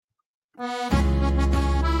Good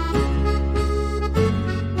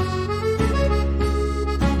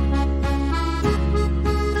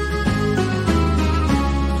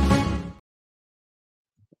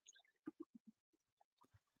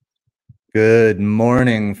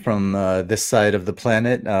morning from this side of the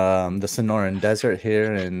planet, the Sonoran Desert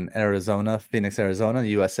here in Arizona, Phoenix, Arizona,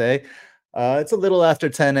 USA. It's a little after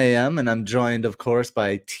 10 a.m. and I'm joined, of course,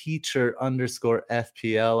 by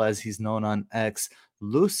teacher_FPL, as he's known on X,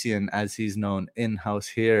 Lucian, as he's known in-house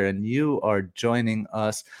here, and you are joining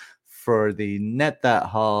us for the Net That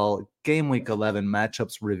Hall Game Week 11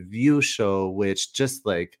 matchups review show, which, just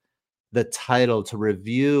like the title, to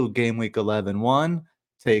review Game Week 11-1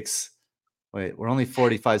 takes... Wait, we're only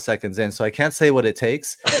 45 seconds in, so I can't say what it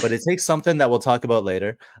takes, but it takes something that we'll talk about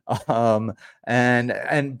later. But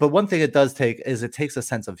one thing it does take is it takes a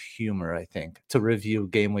sense of humor, I think, to review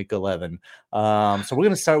Game Week 11. So we're going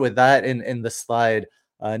to start with that in the slide.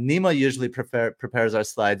 Nima usually prepares our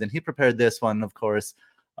slides, and he prepared this one, of course,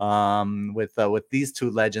 with these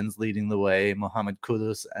two legends leading the way, Mohamed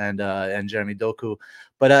Kudus and Jeremy Doku.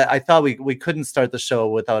 But I thought we couldn't start the show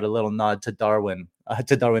without a little nod to Darwin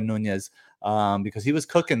Nunez. Because he was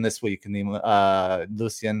cooking this week,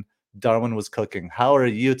 Lucian. Darwin was cooking. How are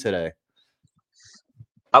you today?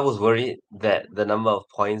 I was worried that the number of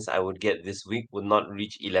points I would get this week would not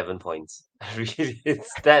reach 11 points. Really,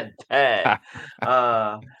 it's that bad.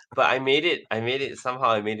 But I made it. Somehow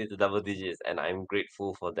I made it to double digits, and I'm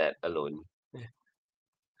grateful for that alone.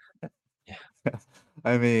 Yeah.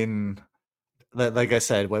 I mean, like I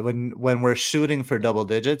said, when we're shooting for double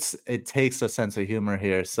digits, it takes a sense of humor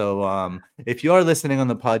here. So if you are listening on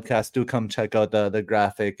the podcast, do come check out the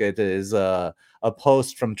graphic. It is a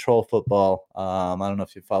post from Troll Football. I don't know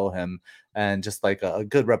if you follow him, and just like a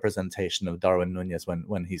good representation of Darwin Nunez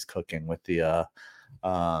when he's cooking with the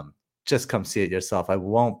just come see it yourself. I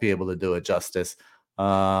won't be able to do it justice.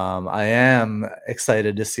 I am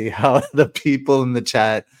excited to see how the people in the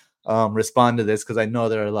chat respond to this, because I know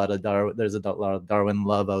there's a lot of Darwin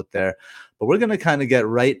love out there. But we're gonna kind of get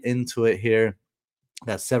right into it here.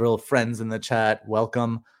 Got several friends in the chat.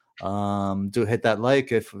 Welcome. Do hit that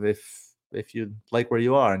like if you like where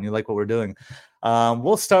you are and you like what we're doing.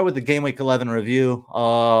 We'll start with the Game Week 11 review.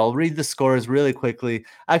 I'll read the scores really quickly.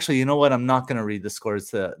 Actually, you know what? I'm not going to read the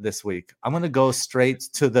scores this week. I'm going to go straight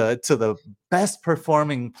to the best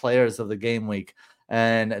performing players of the game week,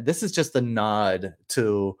 and this is just a nod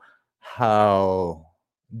to how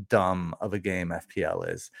dumb of a game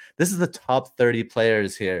FPL is. This is the top 30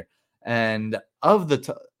 players here, and of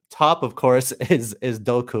the top, of course, is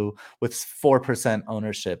Doku with 4%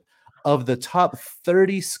 ownership. Of the top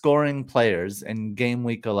 30 scoring players in game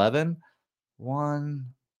week 11,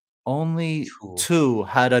 only two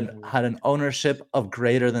had an ownership of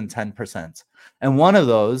greater than 10%. And one of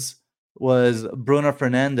those was Bruno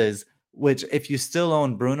Fernandes, which, if you still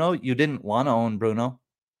own Bruno, you didn't want to own Bruno.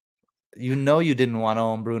 You didn't want to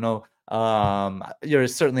own Bruno. You're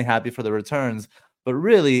certainly happy for the returns, but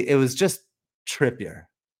really it was just Trippier.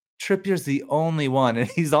 Trippier's the only one, and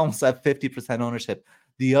he's almost at 50% ownership.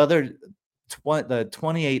 The other the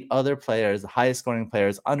 28 other players, the highest scoring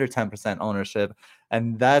players, under 10% ownership,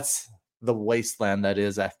 and that's the wasteland that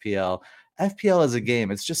is FPL. FPL as a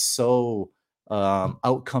game, it's just so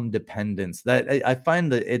outcome dependent that I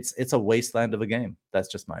find that it's a wasteland of a game.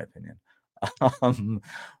 That's just my opinion.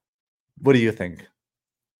 What do you think?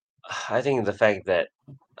 I think the fact that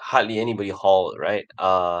hardly anybody hauled, right?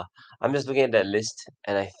 I'm just looking at that list,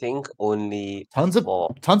 and I think only Tons of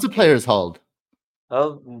four. players hauled.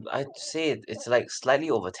 I'd say it's like slightly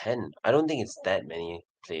over 10. I don't think it's that many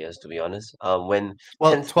players, to be honest. When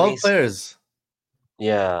 10th 12 place, players.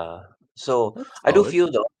 yeah. So That's I do solid. feel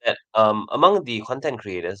though that among the content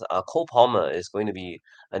creators, Cole Palmer is going to be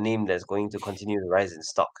a name that's going to continue to rise in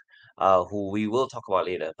stock, who we will talk about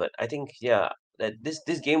later. But I think, yeah, that this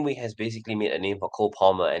game week has basically made a name for Cole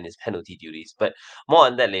Palmer and his penalty duties. But more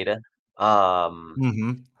on that later.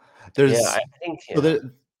 Mm-hmm. Yeah, There's I think, so yeah.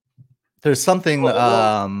 there's something.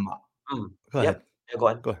 Mm, Go yep. ahead. Yeah, go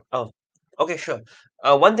on. Go ahead. Oh, okay, sure.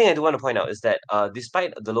 One thing I do want to point out is that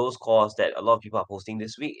despite the low scores that a lot of people are posting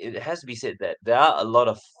this week, it has to be said that there are a lot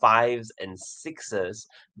of fives and sixes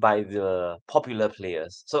by the popular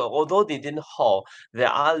players. So although they didn't haul, there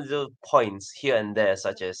are little points here and there,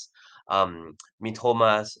 such as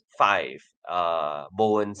Mitoma's 5,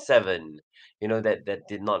 Bowen 7, that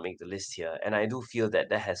did not make the list here. And I do feel that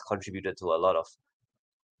that has contributed to a lot of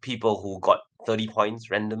people who got 30 points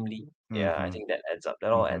randomly. Yeah, I Mm-hmm. think that adds up.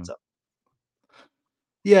 That all Mm-hmm. adds up.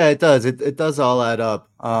 Yeah, it does. It does all add up.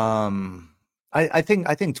 I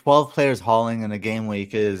think 12 players hauling in a game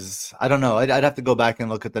week is, I don't know. I'd have to go back and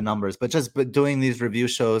look at the numbers, but just doing these review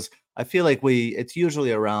shows, I feel like it's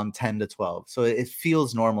usually around 10 to 12. So it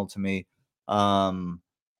feels normal to me. Um,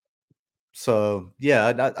 so yeah,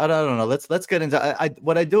 I don't know. Let's get into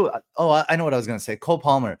what I do. I know what I was gonna say. Cole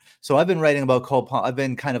Palmer. So I've been writing about Cole Palmer. I've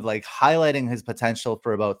been kind of like highlighting his potential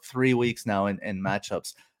for about 3 weeks now in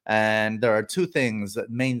matchups. And there are two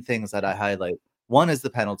main things that I highlight. One is the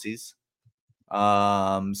penalties.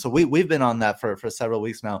 So we've been on that for several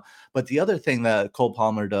weeks now. But the other thing that Cole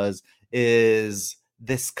Palmer does is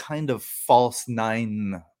this kind of false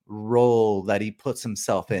nine role that he puts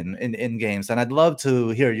himself in games. And I'd love to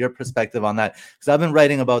hear your perspective on that, because I've been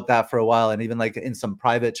writing about that for a while, and even like in some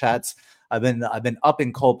private chats. I've been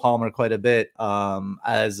upping Cole Palmer quite a bit,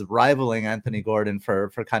 as rivaling Anthony Gordon for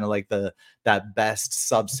kind of like that best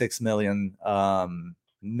sub 6 million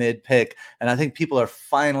mid pick. And I think people are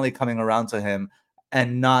finally coming around to him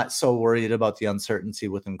and not so worried about the uncertainty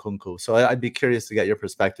with Nkunku. So I'd be curious to get your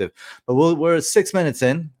perspective. But we're 6 minutes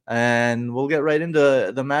in, and we'll get right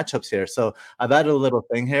into the matchups here. So I've added a little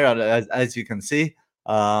thing here, as you can see.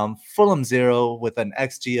 Fulham 0 with an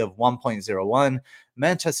XG of 1.01.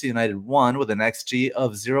 Manchester United 1 with an XG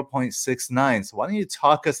of 0.69. So why don't you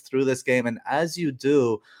talk us through this game? And as you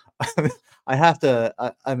do, I have to,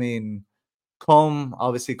 I mean, Combe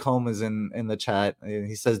is in the chat.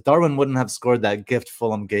 He says Darwin wouldn't have scored that gift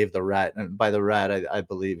Fulham gave the rat, and by the rat, I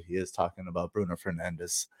believe he is talking about Bruno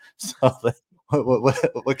Fernandes. So,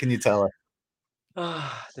 what can you tell us?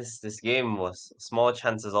 This game was small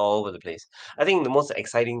chances all over the place. I think the most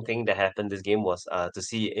exciting thing that happened this game was to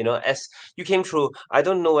see, as you came through. I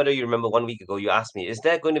don't know whether you remember 1 week ago you asked me, is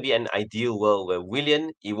there going to be an ideal world where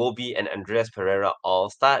Willian, Iwobi, and Andreas Pereira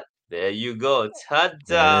all start? There you go. There it is.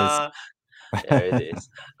 Ta-da! There it is.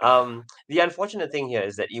 The unfortunate thing here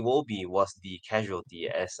is that Iwobi was the casualty,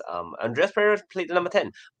 as Andreas Pereira played the number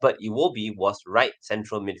 10, but Iwobi was right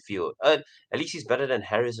central midfield. At least he's better than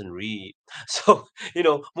Harrison Reed. So,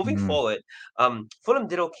 moving Mm, forward, Fulham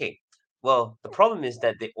did okay. Well, the problem is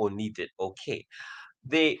that they only did okay.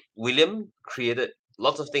 William created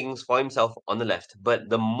lots of things for himself on the left, but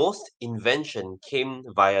the most invention came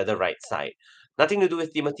via the right side. Nothing to do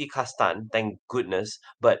with Timothy Castan, thank goodness,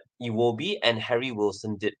 but Iwobi and Harry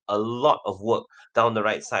Wilson did a lot of work down the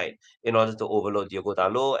right side in order to overload Diogo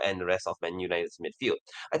Dalot and the rest of Man United's midfield.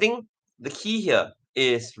 I think the key here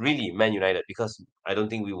is really Man United, because I don't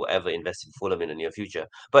think we will ever invest in Fulham in the near future.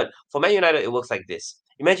 But for Man United, it works like this.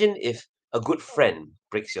 Imagine if a good friend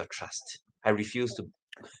breaks your trust. I refuse to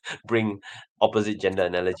bring opposite gender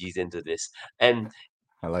analogies into this. And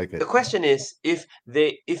I like the it. question is, if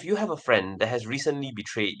you have a friend that has recently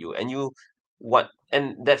betrayed you, and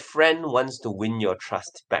that friend wants to win your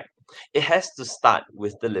trust back, it has to start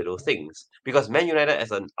with the little things. Because Man United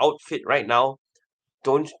as an outfit right now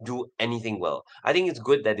don't do anything well. I think it's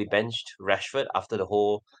good that they benched Rashford after the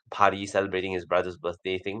whole party celebrating his brother's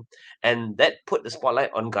birthday thing, and that put the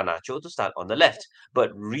spotlight on Garnacho to start on the left.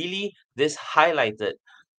 But really, this highlighted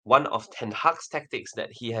one of Ten Hag's tactics that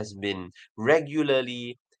he has been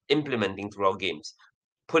regularly implementing throughout games,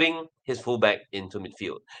 putting his fullback into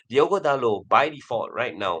midfield. Diogo Dalot, by default,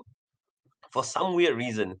 right now, for some weird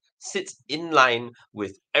reason, sits in line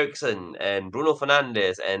with Ericsson and Bruno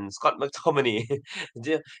Fernandes and Scott McTominay.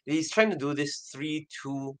 He's trying to do this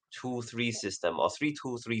 3-2-2-3 system, or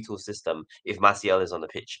 3-2-3-2 system if Martial is on the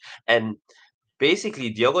pitch. And basically,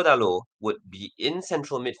 Diogo Dalot would be in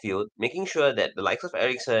central midfield, making sure that the likes of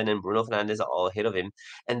Ericsson and Bruno Fernandes are all ahead of him.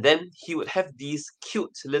 And then he would have these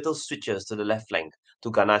cute little switches to the left flank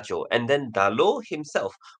to Garnacho. And then Dalot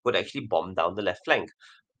himself would actually bomb down the left flank.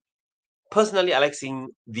 Personally, I like seeing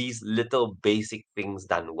these little basic things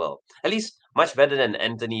done well. At least much better than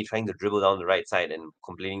Anthony trying to dribble down the right side and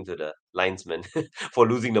complaining to the linesman for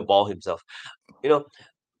losing the ball himself. You know,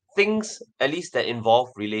 things at least that involve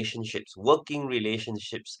relationships, working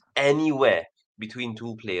relationships anywhere between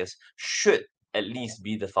two players should at least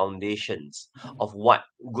be the foundations of what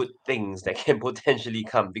good things that can potentially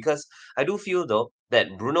come. Because I do feel though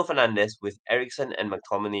that Bruno Fernandes with Ericsson and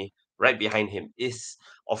McTominay right behind him is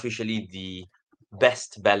officially the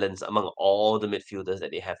best balance among all the midfielders that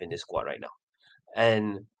they have in this squad right now.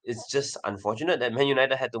 And it's just unfortunate that Man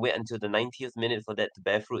United had to wait until the 90th minute for that to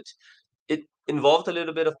bear fruit. It involved a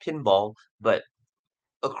little bit of pinball, but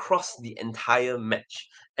across the entire match,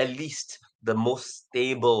 at least the most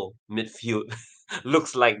stable midfield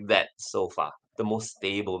looks like that so far. The most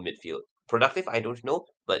stable midfield. Productive, I don't know,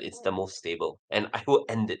 but it's the most stable. And I will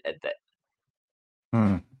end it at that.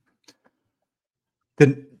 Hmm.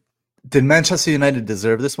 Did did Manchester United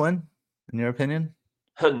deserve this win, in your opinion?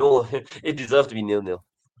 No, it deserved to be nil-nil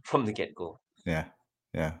from the get-go. Yeah,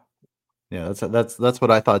 yeah, yeah. That's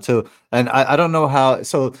what I thought too. And I don't know how.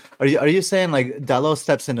 So are you saying like Dalot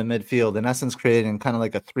steps into midfield in essence, creating kind of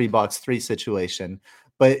like a 3-box-3 situation,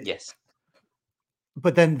 but Yes.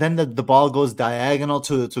 then the ball goes diagonal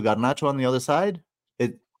to Garnacho on the other side.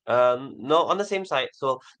 It No, on the same side.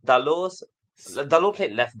 So Dalot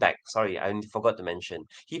played left back. Sorry, I forgot to mention.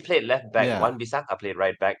 He played left back. yeah. Wan-Bissaka played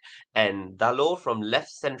right back, and Dalot from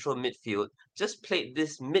left central midfield just played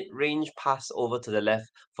this mid-range pass over to the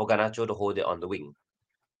left for Garnacho to hold it on the wing.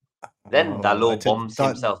 Then Oh, I Dalot t- bombs thought.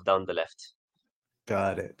 himself down the left.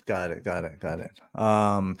 Got it. Got it. Got it. Got it.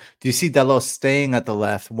 Do you see Delos staying at the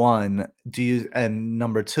left? One, do you, and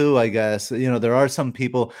number two, I guess, there are some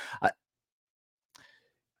people, I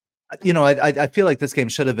feel like this game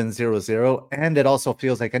should have been 0-0, and it also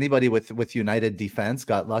feels like anybody with United defense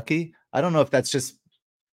got lucky. I don't know if that's just,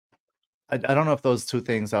 I don't know if those two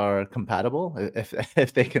things are compatible,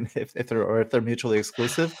 if they can, if they're mutually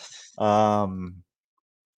exclusive. Um,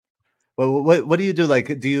 Well, what do you do?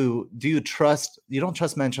 Like, do you trust? You don't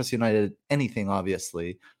trust Manchester United anything,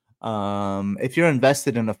 obviously. If you're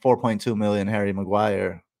invested in a 4.2 million Harry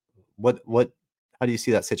Maguire, what? How do you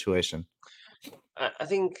see that situation? I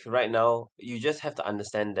think right now you just have to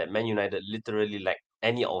understand that Man United literally lack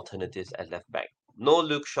any alternatives at left back. No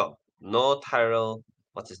Luke Shaw, no Tyrell,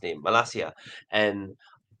 what's his name, Malacia, and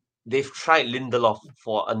they've tried Lindelof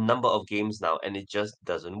for a number of games now, and it just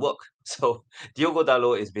doesn't work. So Diogo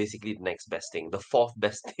Dalot is basically the next best thing, the fourth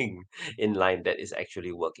best thing in line that is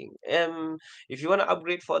actually working. If you want to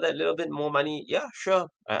upgrade for that little bit more money, yeah, sure,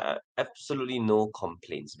 absolutely no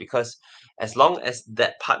complaints. Because as long as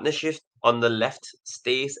that partnership on the left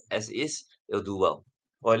stays as is, it'll do well,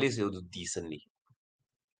 or at least it'll do decently.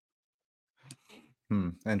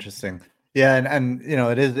 Interesting. Yeah, and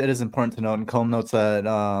it is important to note, and Colm notes that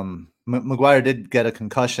Maguire did get a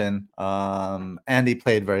concussion, and he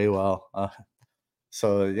played very well.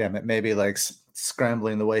 So yeah, maybe like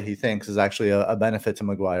scrambling the way he thinks is actually a benefit to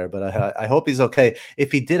Maguire. But I hope he's okay.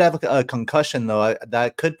 If he did have a concussion, though,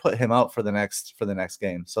 that could put him out for the next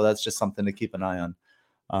game. So that's just something to keep an eye on.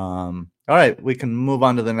 All right, we can move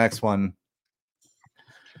on to the next one.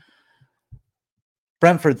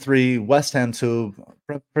 Brentford 3, West Ham 2.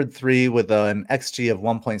 Brentford 3 with an XG of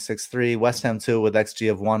 1.63. West Ham 2 with XG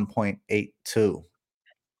of 1.82.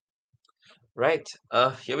 Right.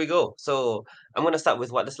 Here we go. So I'm gonna start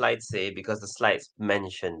with what the slides say because the slides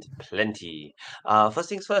mentioned plenty. First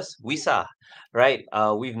things first, Wisa, right?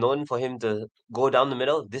 We've known for him to go down the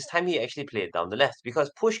middle. This time he actually played down the left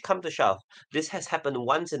because push come to shove. This has happened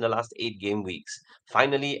once in the last 8 game weeks.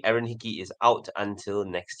 Finally, Aaron Hickey is out until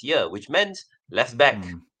next year, which meant left back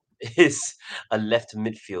Hmm. is a left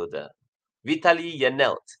midfielder. Vitaly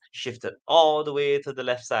Janelt shifted all the way to the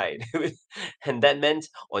left side. And that meant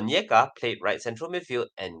Onyeka played right central midfield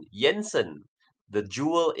and Jensen, the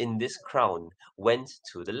jewel in this crown, went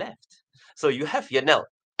to the left. So you have Janelt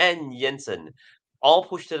and Jensen all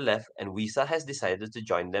pushed to the left, and Wisa has decided to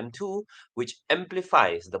join them too, which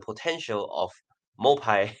amplifies the potential of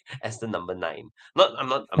Mopai as the number 9. I'm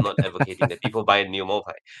not advocating that people buy a new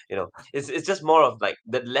Mopai. It's just more of like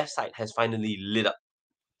the left side has finally lit up.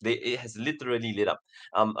 It has literally lit up.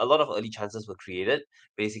 A lot of early chances were created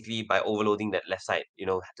basically by overloading that left side.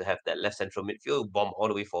 To have that left central midfield bomb all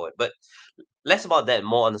the way forward. But less about that,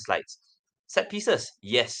 more on the slides. Set pieces,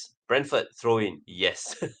 yes. Brentford throw in,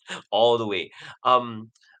 yes, all the way.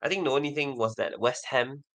 I think the only thing was that West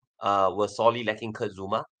Ham was sorely lacking Kurt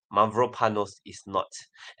Zuma. Mavropanos is not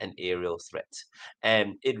an aerial threat,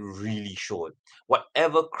 and it really showed.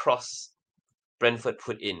 Whatever cross Brentford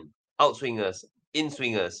put in, outswingers,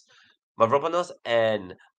 in-swingers, Mavropanos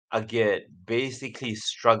and Agate basically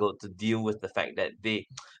struggled to deal with the fact that they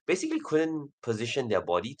basically couldn't position their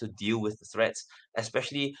body to deal with the threats,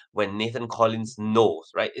 especially when Nathan Collins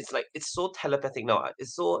knows, right? It's like it's so telepathic now.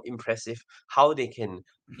 It's so impressive how they can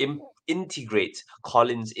integrate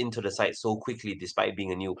Collins into the side so quickly despite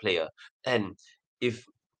being a new player. And if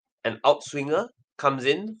an outswinger comes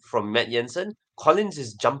in from Matt Jensen, Collins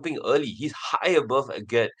is jumping early. He's high above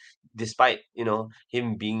Agate, despite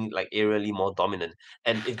him being like aerially more dominant.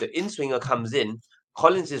 And if the in-swinger comes in,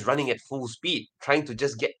 Collins is running at full speed, trying to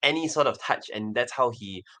just get any sort of touch, and that's how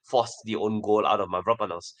he forced the own goal out of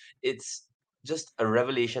Mavropanos. It's just a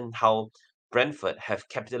revelation how Brentford have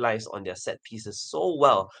capitalized on their set pieces so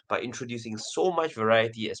well by introducing so much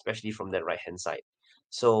variety, especially from that right hand side.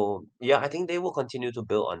 So yeah, I think they will continue to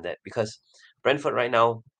build on that because Brentford right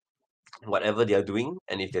now whatever they are doing,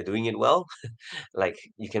 and if they're doing it well, like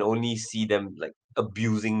you can only see them like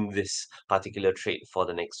abusing this particular trait for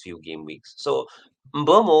the next few game weeks. So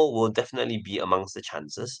Mbomo will definitely be amongst the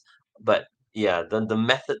chances, but yeah, the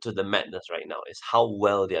method to the madness right now is how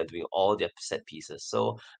well they are doing all their set pieces.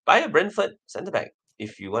 So buy a Brentford centre back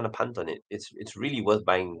if you want to punt on it. It's really worth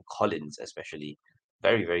buying Collins, especially.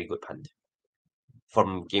 Very, very good punt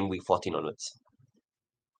from game week 14 onwards.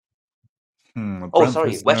 Oh, Brentford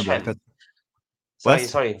sorry, center West back. Ham.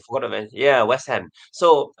 That's West. Forgot to mention. Yeah, West Ham.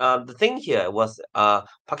 So the thing here was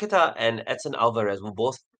Paqueta and Edson Alvarez were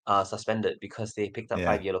both suspended because they picked up Yeah.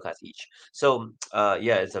 5 yellow cards each. So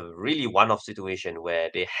yeah, it's a really one-off situation where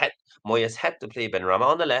Moyes had to play Benrahma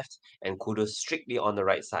on the left and Kudus strictly on the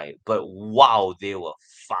right side. But wow, they were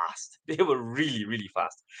fast. They were really, really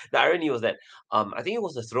fast. The irony was that I think it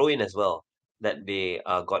was the throw-in as well that they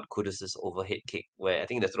got Kudus's overhead kick, where I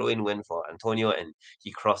think the throw-in went for Antonio and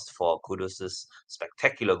he crossed for Kudus's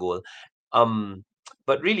spectacular goal.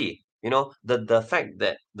 But really, the fact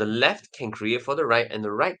that the left can create for the right and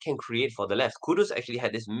the right can create for the left. Kudus actually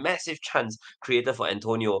had this massive chance created for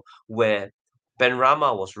Antonio where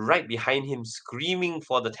Benrahma was right behind him screaming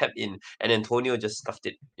for the tap in and Antonio just scuffed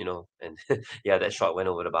it, and yeah, that shot went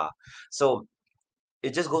over the bar. So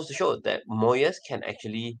it just goes to show that Moyes can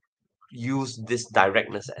actually use this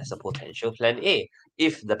directness as a potential plan A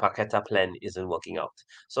if the Paqueta plan isn't working out.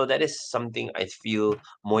 So that is something I feel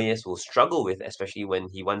Moyes will struggle with, especially when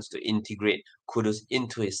he wants to integrate Kudus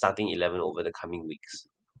into his starting 11 over the coming weeks.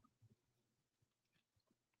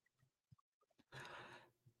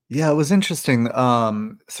 Yeah, it was interesting.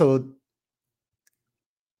 So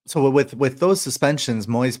with those suspensions,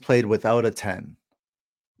 Moyes played without a 10.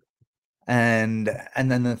 And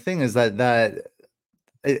then the thing is that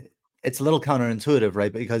it, it's a little counterintuitive,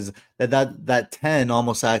 right? Because that 10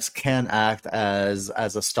 almost can act as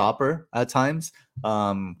a stopper at times.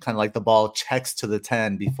 Kind of like the ball checks to the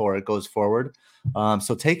 10 before it goes forward.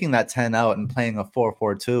 So taking that 10 out and playing a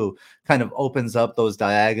 4-4-2 kind of opens up those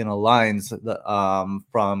diagonal lines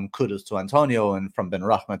from Kudus to Antonio and from Ben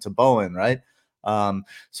Rahma to Bowen, right?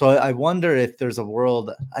 So I wonder if there's a world.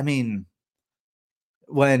 I mean,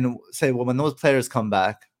 when those players come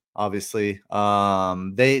back, obviously,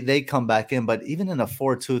 they come back in, but even in a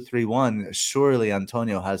 4-2-3-1, surely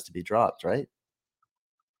Antonio has to be dropped, right?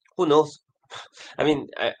 Who knows? I mean,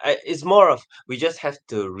 it's more of we just have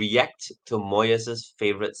to react to Moyes'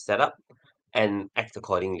 favorite setup and act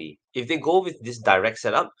accordingly. If they go with this direct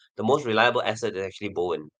setup, the most reliable asset is actually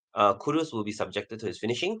Bowen. Kudus will be subjected to his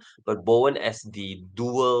finishing, but Bowen as the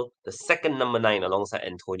second number 9 alongside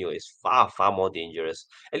Antonio is far, far more dangerous.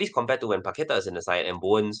 At least compared to when Paqueta is in the side and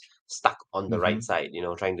Bowen's stuck on the right Mm-hmm.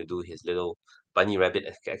 side, trying to do his little bunny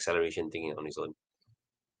rabbit acceleration thing on his own.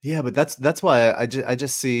 Yeah, but that's why I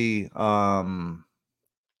just see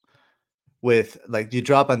with like you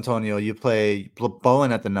drop Antonio, you play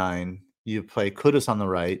Bowen at the 9, you play Kudus on the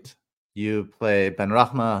right, you play Ben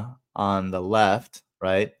Rahma on the left,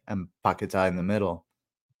 right, and Paqueta in the middle.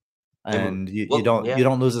 It would And you work, don't yeah. you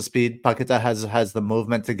don't lose the speed. Paqueta has the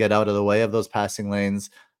movement to get out of the way of those passing lanes.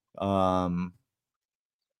 Um,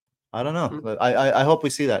 I don't know. Mm. I hope we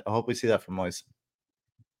see that. I hope we see that from Moyes.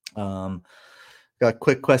 Um, got a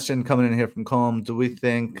quick question coming in here from Colm. Do we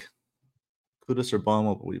think Kudus or Bond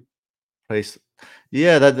will we replace?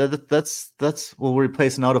 Yeah, that's will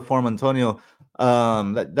replace an out of form Antonio.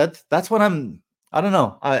 That's what I'm. I don't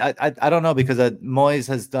know. I don't know because Moyes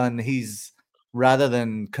has done. He's rather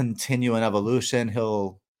than continue an evolution,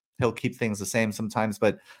 he'll keep things the same sometimes.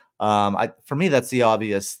 But for me, that's the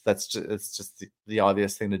obvious. It's just the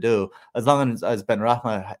obvious thing to do. As long as Ben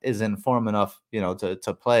Rahma is in form enough,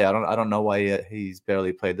 to play. I don't know why he's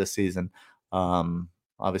barely played this season.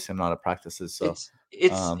 Obviously, I'm not at practices, so.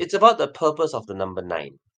 Um, It's about the purpose of the number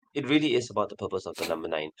 9. It really is about the purpose of the number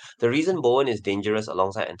 9. The reason Bowen is dangerous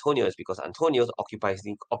alongside Antonio is because Antonio is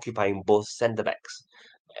occupying both centre backs,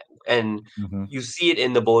 and mhm. you see it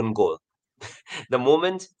in the Bowen goal. The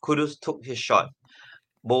moment Kudus took his shot,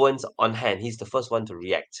 Bowen's on hand. He's the first one to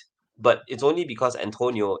react. But it's only because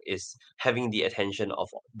Antonio is having the attention of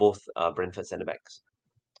both Brentford centre backs.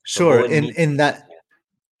 So Sure, Bowen in needs. in that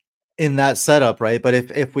in that setup, right? But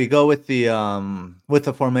if we go with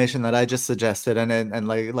the formation that I just suggested, and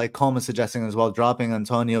like Coleman suggesting as well, dropping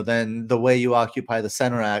Antonio, then the way you occupy the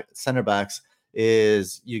center backs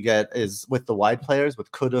is with the wide players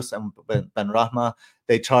with Kudus and Ben Rahma.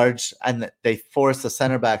 They charge and they force the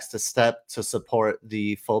center backs to step to support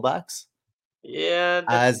the fullbacks Yeah,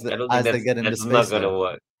 as I don't think as they get into that's not space gonna there.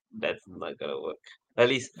 work. That's not gonna work. At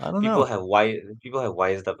least I don't know. people have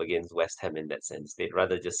wised up against West Ham in that sense. They'd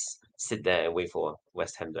rather just sit there and wait for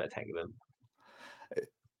West Ham to attack them.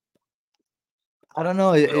 I don't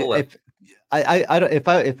know But oh well. if I don't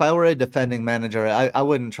if I were a defending manager, I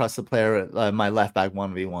wouldn't trust the player my left back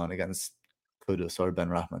 1v1 against Kudus or Ben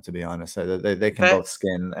Rahma, to be honest. They can Fair. both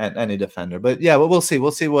skin any defender. But yeah, we'll see.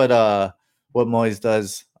 We'll see what Moyes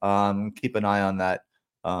does. Keep an eye on that.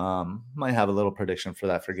 Might have a little prediction for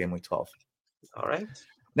that for game week 12. All right.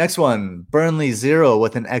 Next one, Burnley 0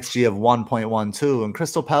 with an XG of 1.12 and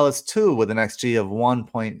Crystal Palace 2 with an XG of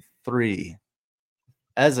 1.3.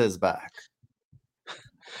 Ez is back.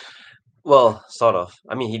 Well, sort of.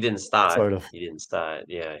 I mean, he didn't start. Sort of. He didn't start.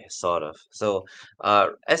 Yeah, sort of. So,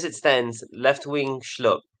 as it stands, left wing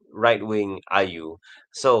Schlupp, right wing Ayu.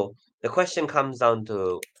 So the question comes down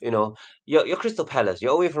to, you're Crystal Palace.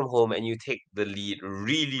 You're away from home and you take the lead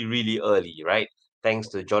really, really early, right? Thanks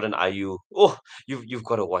to Jordan Ayu. Oh, you've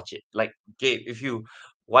got to watch it. Like, Gabe, if you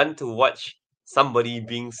want to watch somebody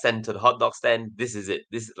being sent to the hot dog stand, this is it.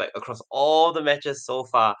 This is like across all the matches so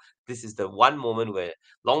far. This is the one moment where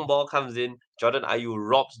long ball comes in, Jordan Ayew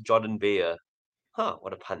robs Jordan Bayer. Huh,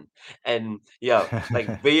 what a pun. And yeah,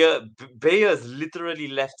 like Bayer is literally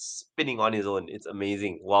left spinning on his own. It's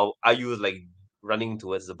amazing. While Ayew is like running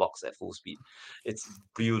towards the box at full speed. It's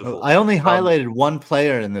beautiful. I only Um, highlighted one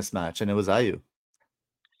player in this match, and it was Ayu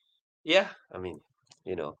yeah, I mean,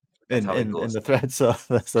 that's how it in goes. the thread. So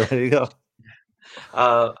there you go.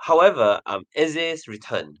 However, Eze's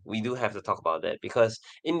return, we do have to talk about that because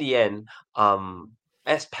in the end,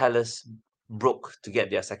 as Palace broke to get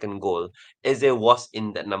their second goal, Eze was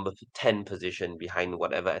in that number 10 position behind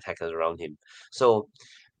whatever attackers around him. So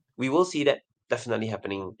we will see that definitely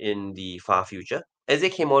happening in the far future.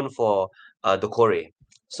 Eze came on for Decore,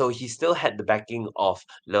 so he still had the backing of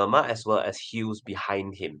Lerma as well as Hughes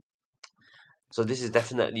behind him. So this is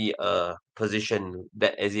definitely a position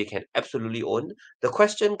that Eze can absolutely own. The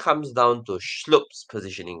question comes down to Schlupp's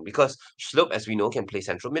positioning because Schlupp, as we know, can play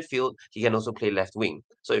central midfield. He can also play left wing.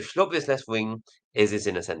 So if Schlupp is left wing, Eze is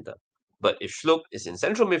in the center. But if Schlupp is in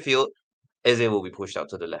central midfield, Eze will be pushed out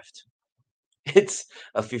to the left. It's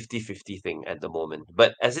a 50-50 thing at the moment.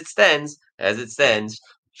 But as it stands,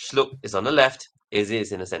 Schlupp is on the left, Eze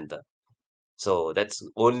is in the center. So that's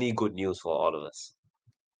only good news for all of us.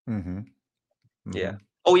 Mm-hmm. Yeah. Mm-hmm.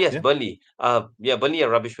 Oh yes, Yeah. Burnley. Yeah, Burnley are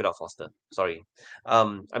rubbish without Foster. Sorry.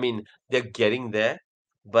 I mean they're getting there,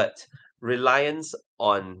 but reliance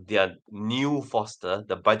on their new Foster,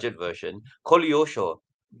 the budget version, Kolyosho,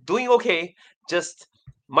 doing okay, just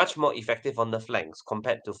much more effective on the flanks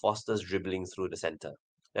compared to Foster's dribbling through the center.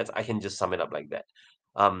 I can just sum it up like that.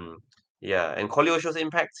 Um, yeah, and Kolyosho's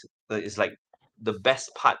impact is like the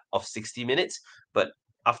best part of 60 minutes, but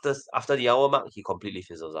after the hour mark, he completely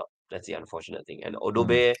fizzles out. That's the unfortunate thing. And Mm.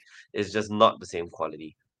 Odobe is just not the same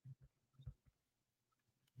quality.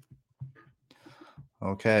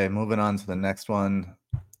 Okay, moving on to the next one.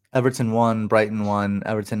 Everton 1, Brighton 1.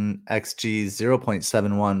 Everton XG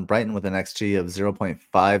 0.71, Brighton with an XG of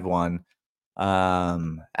 0.51.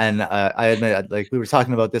 And I admit, like we were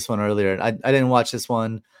talking about this one earlier, and I didn't watch this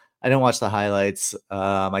one. I didn't watch the highlights.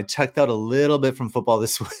 I checked out a little bit from football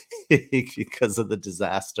this week because of the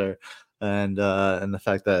disaster and the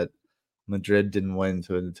fact that Madrid didn't win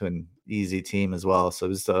to an easy team as well. So it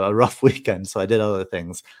was a rough weekend. So I did other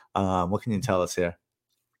things. What can you tell us here?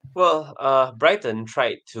 Well, Brighton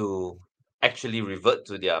tried to actually revert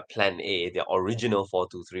to their plan A, their original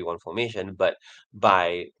 4-2-3-1 formation, but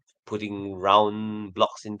by putting round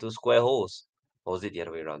blocks into square holes. Or was it the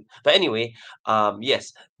other way around? But anyway,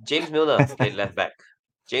 yes, James Milner played left back.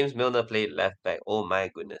 James Milner played left back. Oh my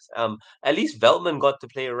goodness. At least Veltman got to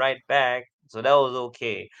play right back, so that was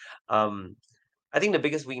okay. Um, I think the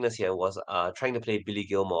biggest weakness here was trying to play Billy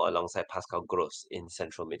Gilmore alongside Pascal Gross in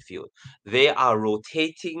central midfield. They are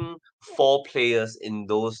rotating four players in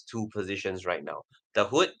those two positions right now. The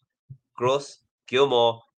Hood, Gross,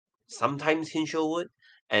 Gilmore, sometimes Hinshelwood,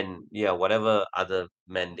 and yeah, whatever other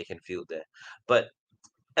men they can field there. But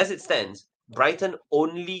as it stands, Brighton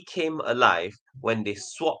only came alive when they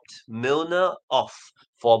swapped Milner off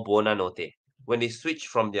for Buonanotte. When they switched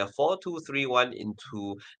from their 4-2-3-1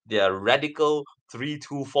 into their radical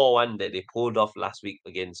 3-2-4-1 that they pulled off last week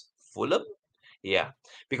against Fulham. Yeah,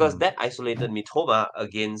 because Mm. that isolated Mitoma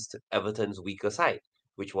against Everton's weaker side,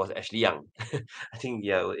 which was Ashley Young. I think,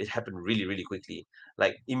 yeah, it happened really, really quickly.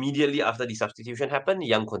 Like, immediately after the substitution happened,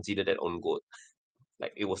 Young conceded that own goal.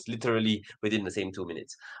 Like it was literally within the same 2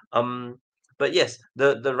 minutes. Um, but yes,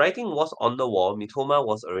 the writing was on the wall. Mitoma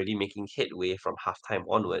was already making headway from halftime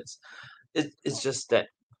onwards. It's just that.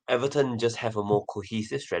 Everton just have a more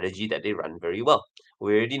cohesive strategy that they run very well.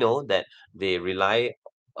 We already know that they rely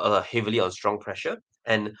heavily on strong pressure,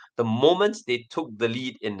 and the moment they took the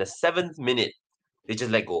lead in the 7th minute, they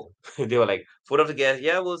just let go. They were like, foot off the gas,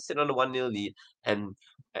 yeah, we'll sit on a 1-0 lead. And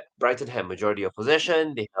Brighton had majority of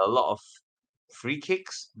possession. They had a lot of free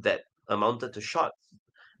kicks that amounted to shots.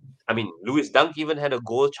 I mean, Lewis Dunk even had a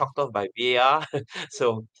goal chalked off by VAR.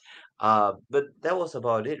 So, but that was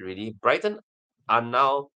about it, really. Brighton are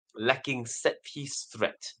now lacking set piece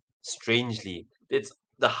threat. Strangely, it's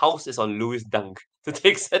the house is on Lewis Dunk to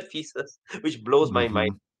take set pieces, which blows my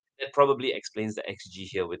mind. Hmm. That probably explains the XG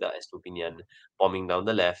here with the Estupinian bombing down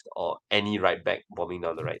the left or any right back bombing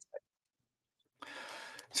down the right side.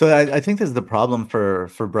 So I think this is the problem for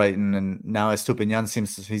Brighton, and now Estupinian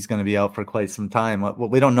seems he's going to be out for quite some time. Well,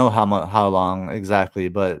 we don't know how long exactly,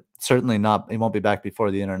 but certainly not. He won't be back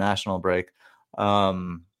before the international break.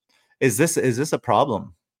 Um, is this a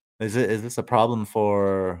problem? Is this a problem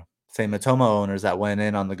for, say, Matoma owners that went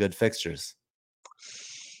in on the good fixtures?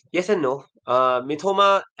 Yes and no.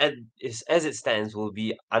 Mitoma as it stands will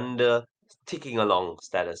be under ticking along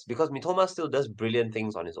status because Mitoma still does brilliant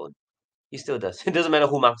things on his own. He still does. It doesn't matter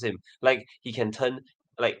who marks him. Like he can turn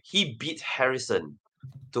like he beat Harrison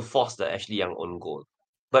to force the Ashley Young own goal.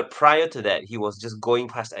 But prior to that, he was just going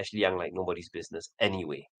past Ashley Young like nobody's business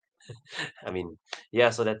anyway. I mean, yeah,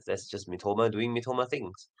 so that's just Mitoma doing Mitoma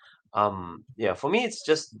things. Yeah, for me it's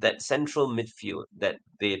just that central midfield that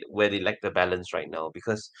they where they lack the balance right now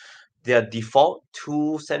because their default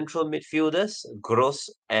two central midfielders, Gross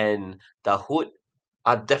and Dahoud,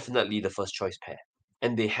 are definitely the first choice pair.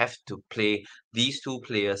 And they have to play these two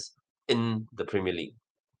players in the Premier League.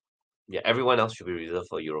 Yeah, everyone else should be reserved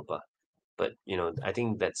for Europa. But I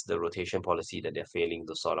think that's the rotation policy that they're failing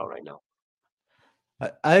to sort out right now.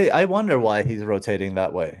 I wonder why he's rotating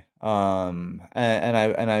that way. And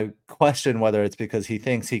I question whether it's because he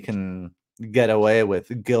thinks he can get away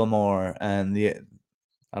with Gilmore and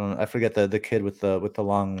I forget the kid with the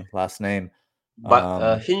long last name. But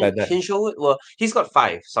That Hinshelwood, well, he's got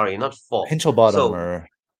five, sorry, not four. Hinchelbottom So or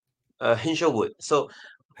Hinshelwood. So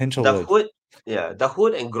the Hinchelwood. Hood, yeah, the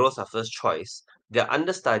Hood and Gross are first choice. Their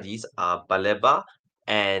understudies are Baleba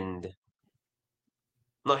and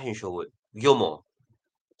not Hinshelwood, Gilmore.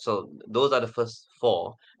 So those are the first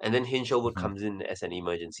four, and then Hinshelwood Mhm. comes in as an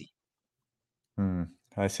emergency. Hmm,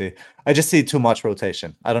 I see. I just see too much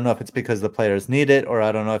rotation. I don't know if it's because the players need it, or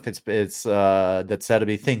I don't know if it's that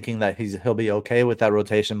Setabi thinking that he'll be okay with that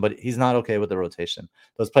rotation, but he's not okay with the rotation.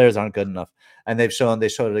 Those players aren't good enough, and they showed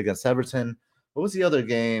it against Everton. What was the other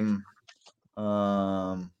game?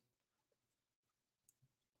 Um,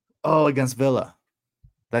 oh, against Villa.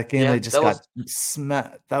 That game they Yeah, just that was got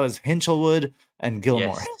smacked. That was Hinchelwood and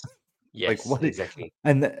Gilmore. yes, Like yes, what? exactly.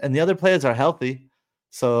 And the other players are healthy,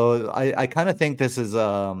 so I kind of think this is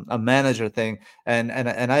a manager thing, and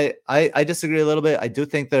I disagree a little bit. I do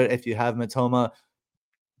think that if you have Matoma,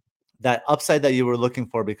 that upside that you were looking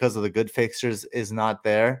for because of the good fixtures is not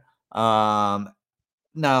there.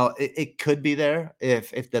 Now it could be there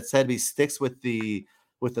if that said he sticks with the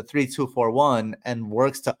 3-2-4-1 and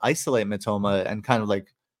works to isolate Matoma and kind of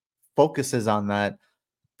like focuses on that.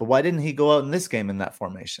 But why didn't he go out in this game in that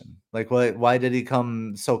formation? Like, why did he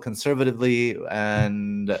come so conservatively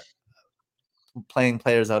and playing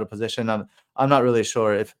players out of position? I'm not really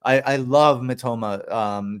sure. If I love Mitoma.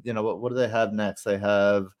 What do they have next? They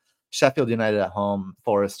have Sheffield United at home,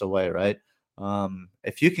 Forest away, right?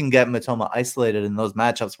 If you can get Matoma isolated in those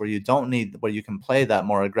matchups where you can play that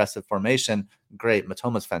more aggressive formation, great.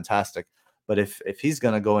 Matoma's fantastic. But if he's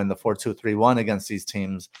going to go in the 4-2-3-1 against these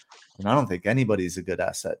teams, then I don't think anybody's a good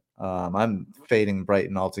asset. I'm fading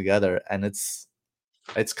Brighton altogether, and it's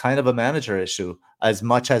kind of a manager issue as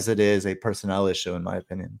much as it is a personnel issue, in my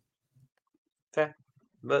opinion. Fair.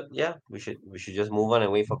 But yeah, we should just move on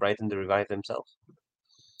and wait for Brighton to revive themselves.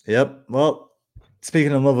 Yep. Well,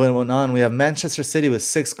 speaking of moving on, we have Manchester City with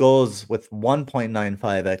 6 goals with 1.95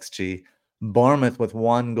 xG, Bournemouth with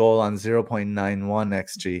 1 goal on 0.91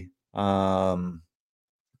 xG.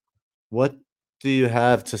 What do you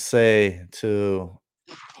have to say to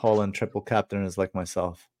Holland triple captainers like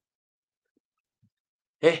myself?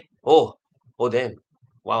 Hey, oh damn.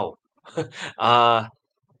 Wow. uh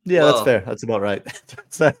Yeah, that's well, fair. That's about right.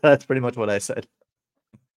 That's pretty much what I said.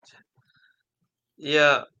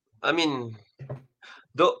 yeah, I mean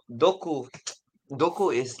Doku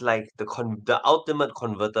Doku is like the ultimate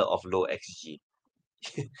converter of low XG.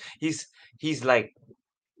 he's he's like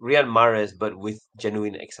Riyad Mahrez, but with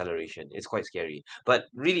genuine acceleration. It's quite scary. But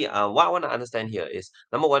really, what I want to understand here is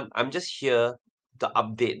number one, I'm just here. the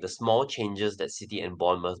update, the small changes that City and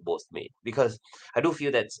Bournemouth both made. Because I do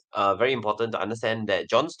feel that's very important to understand that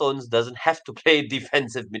John Stones doesn't have to play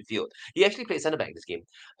defensive midfield. He actually played centre back this game.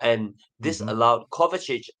 And this Mm-hmm. allowed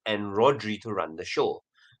Kovacic and Rodri to run the show,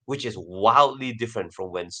 which is wildly different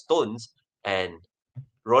from when Stones and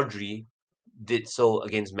Rodri did so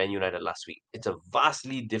against Man United last week. It's a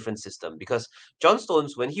vastly different system because John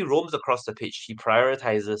Stones, when he roams across the pitch, he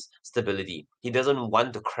prioritizes stability. He doesn't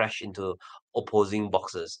want to crash into opposing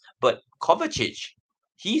boxes. But Kovacic,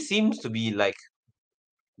 he seems to be like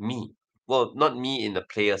me. Well, not me in the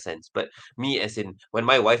player sense, but me as in when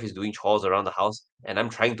my wife is doing chores around the house and I'm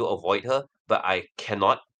trying to avoid her, but I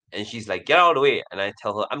cannot. And she's like, get out of the way. And I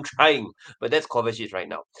tell her, I'm trying. But that's Kovacic right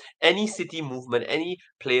now. Any city movement, any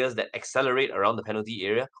players that accelerate around the penalty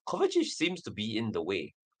area, Kovacic seems to be in the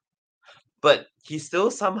way. But he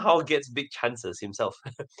still somehow gets big chances himself.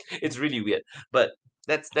 It's really weird. But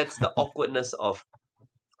that's the awkwardness of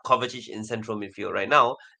Kovacic in central midfield right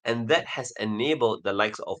now, and that has enabled the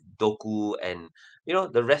likes of Doku and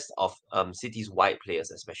the rest of City's wide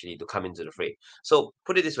players, especially, to come into the fray. So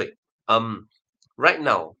put it this way, um, right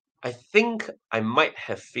now, I think I might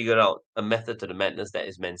have figured out a method to the madness that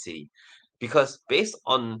is Man City, because based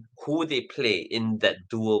on who they play in that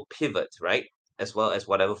dual pivot, right, as well as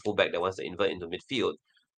whatever fullback that wants to invert into midfield,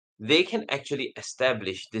 they can actually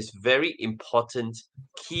establish this very important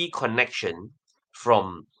key connection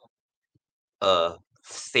from a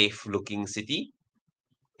safe looking City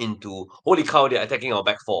into holy cow, they're attacking our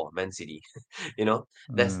back four, Man City. you know,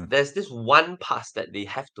 Mm. there's this one pass that they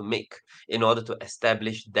have to make in order to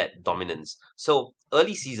establish that dominance. So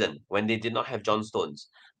early season, when they did not have John Stones,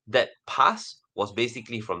 that pass was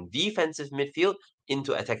basically from defensive midfield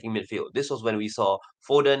into attacking midfield. This was when we saw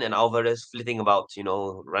Foden and Alvarez flitting about,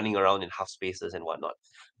 running around in half spaces and whatnot.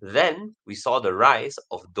 Then we saw the rise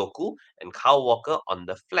of Doku and Kyle Walker on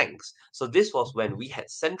the flanks. So this was when we had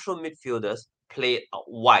central midfielders play out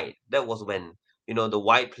wide. That was when the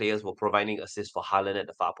wide players were providing assists for Haaland at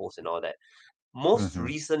the far post and all that. Most Mm-hmm.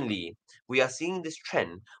 recently, we are seeing this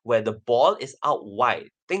trend where the ball is out wide.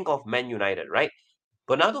 Think of Man United, right?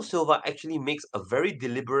 Bernardo Silva actually makes a very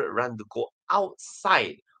deliberate run to go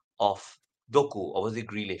outside of Doku, or was it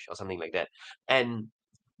Grealish or something like that? And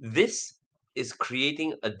this is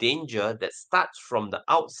creating a danger that starts from the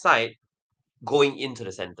outside going into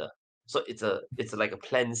the center. So it's like a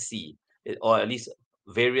plan C, or at least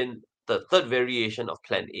the third variation of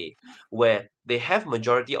plan A, where they have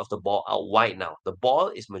majority of the ball out wide now. The ball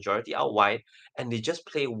is majority out wide, and they just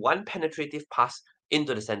play one penetrative pass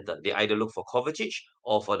into the center. They either look for Kovacic,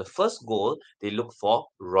 or for the first goal, they look for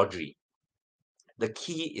Rodri. The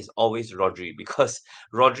key is always Rodri, because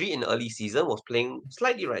Rodri in early season was playing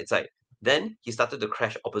slightly right side. Then he started to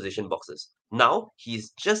crash opposition boxes. Now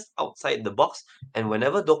he's just outside the box, and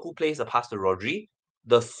whenever Doku plays a pass to Rodri,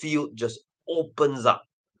 the field just opens up,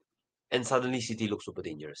 and suddenly City looks super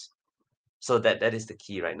dangerous. So that is the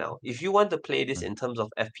key right now. If you want to play this in terms of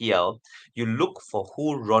FPL, you look for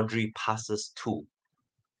who Rodri passes to.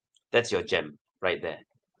 That's your gem right there.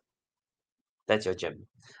 That's your gem.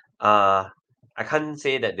 Uh, I can't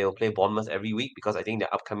say that they will play Bournemouth every week because I think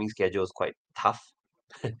their upcoming schedule is quite tough.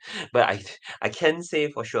 But I can say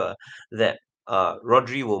for sure that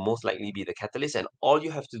Rodri will most likely be the catalyst, and all you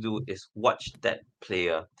have to do is watch that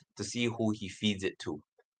player to see who he feeds it to.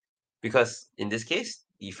 Because in this case,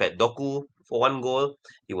 he fed Doku for one goal.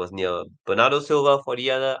 He was near Bernardo Silva for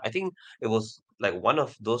the other. I think it was like one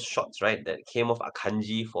of those shots, right, that came off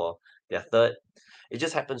Akanji for their third. It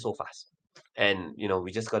just happened so fast. And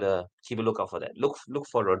we just gotta keep a lookout for that. Look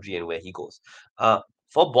for Rodri and where he goes.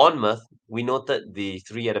 For Bournemouth, we noted the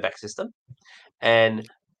three at the back system. And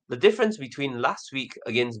the difference between last week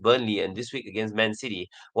against Burnley and this week against Man City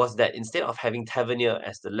was that instead of having Tavernier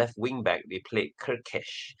as the left wing back, they played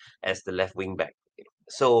Kirkesh as the left wing back.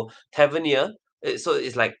 So Tavernier, so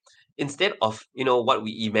it's like instead of what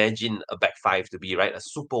we imagine a back five to be, right, a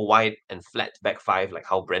super wide and flat back five like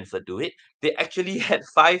how Brentford do it, they actually had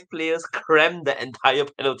five players cram the entire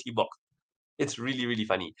penalty box. It's really really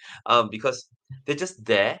funny, because they're just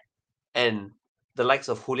there, and the likes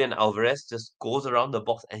of Julian Alvarez just goes around the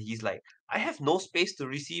box and he's like, I have no space to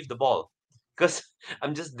receive the ball because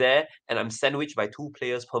I'm just there and I'm sandwiched by two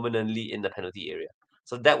players permanently in the penalty area.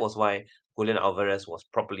 So that was why Julian Alvarez was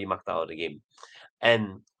properly marked out of the game.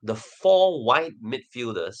 And the four wide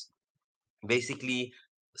midfielders basically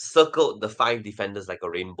circled the five defenders like a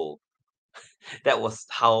rainbow. That was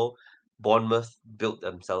how Bournemouth built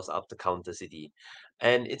themselves up to counter City.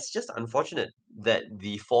 And it's just unfortunate that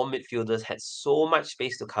the four midfielders had so much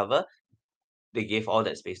space to cover, they gave all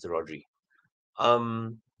that space to Rodri.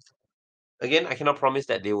 Um, Again, I cannot promise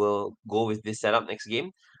that they will go with this setup next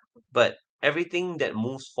game, but everything that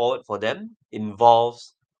moves forward for them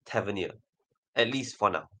involves Tavernier, at least for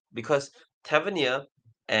now. Because Tavernier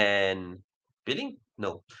and Billing?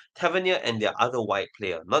 No. Tavernier and their other wide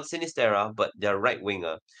player, not Sinistera, but their right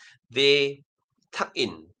winger, they tuck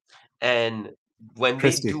in. And when they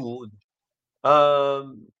Christie. do,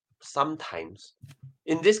 um, sometimes.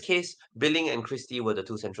 In this case, Billing and Christie were the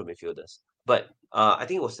two central midfielders. But I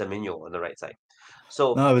think it was Semenyo on the right side.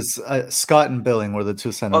 So, No, it was Scott and Billing were the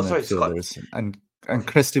two center oh, sorry, Scott. midfielders, and Okay.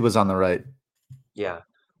 Christie was on the right. Yeah.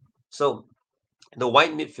 So the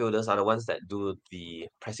wide midfielders are the ones that do the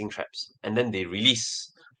pressing traps, and then they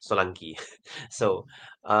release Solanke. So,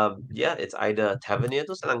 yeah, it's either Tavernier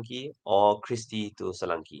to Solanke or Christie to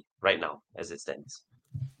Solanke right now, as it stands.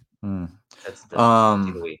 Hmm. That's the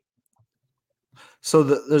Um, takeaway. so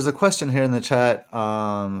there's a question here in the chat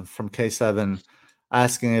from K7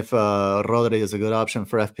 asking if Rodri is a good option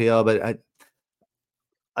for FPL, but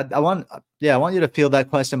I want, yeah, I want you to feel that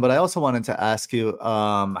question, but I also wanted to ask you,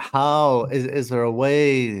 how is there a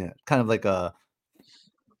way, kind of like a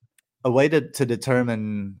way to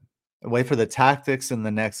determine a way for the tactics in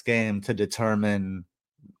the next game to determine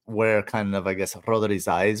where kind of, I guess, Rodri's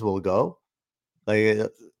eyes will go? Like,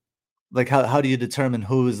 like how do you determine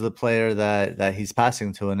who is the player that he's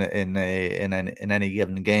passing to in any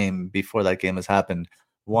given game before that game has happened?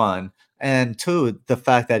 One, and two, the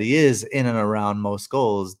fact that he is in and around most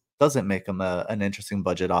goals doesn't make him an interesting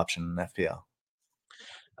budget option in FPL.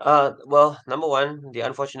 Well, number one, the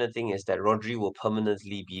unfortunate thing is that Rodri will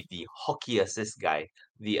permanently be the hockey assist guy,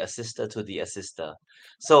 the assister to the assister.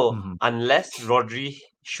 So Mm-hmm. unless Rodri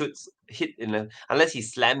shoots hit in a, unless he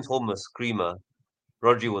slams home a screamer,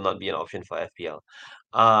 Rodri will not be an option for FPL.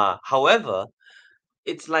 However,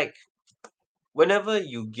 it's like whenever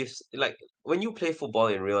you give like when you play football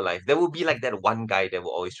in real life, there will be like that one guy that will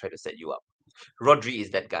always try to set you up. Rodri is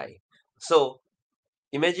that guy. So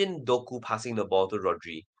imagine Doku passing the ball to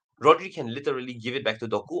Rodri. Rodri can literally give it back to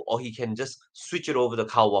Doku, or he can just switch it over to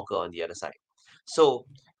Kyle Walker on the other side. So,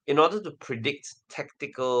 in order to predict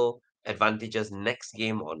tactical advantages next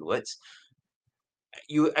game onwards,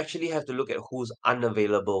 you actually have to look at who's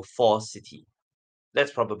unavailable for City.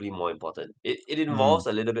 That's probably more important. It Mm, involves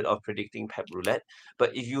a little bit of predicting Pep Roulette,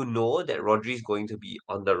 but if you know that Rodri is going to be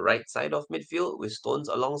on the right side of midfield with Stones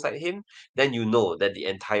alongside him, then you know that the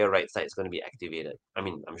entire right side is going to be activated. I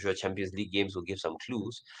mean, I'm sure Champions League games will give some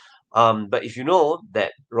clues. But if you know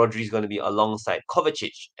that Rodri is going to be alongside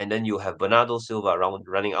Kovacic, and then you have Bernardo Silva around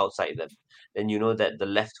running outside them, then you know that the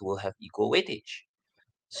left will have equal weightage.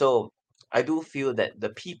 So I do feel that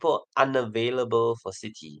the people unavailable for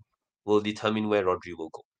City will determine where Rodri will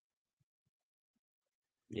go.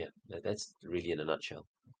 Yeah, that's really in a nutshell.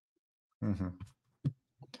 mhm.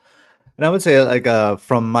 And I would say, like,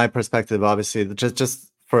 from my perspective, obviously,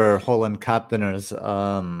 just for Holland captainers,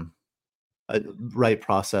 right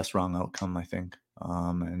process, wrong outcome, I think,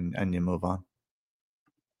 and you move on.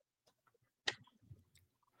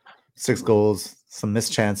 6 Mm-hmm. goals, some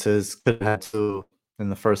missed chances, could have had 2 in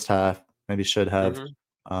the first half, maybe should have.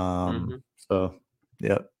 Mm-hmm. Mm-hmm. So,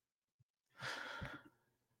 yeah.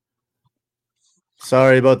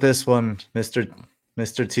 Sorry about this one,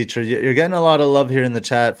 Mr. Teacher. You're getting a lot of love here in the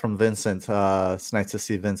chat from Vincent. It's nice to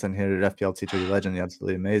see Vincent here at FPL Teacher You Legend. You're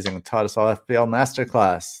absolutely amazing. Taught us all FPL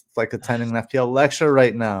masterclass. It's like attending an FPL lecture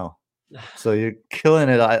right now. So you're killing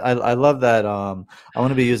it. I love that. I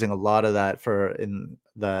want to be using a lot of that for in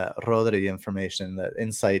the Rodri information, that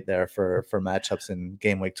insight there for matchups in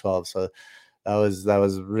game week 12. So that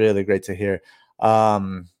was really great to hear.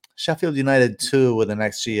 Sheffield United 2 with an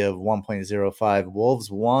XG of 1.05.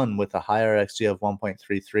 Wolves 1 with a higher XG of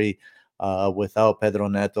 1.33 without Pedro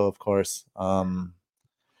Neto, of course.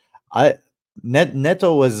 I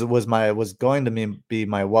Neto was going to be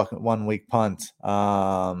my 1 week punt.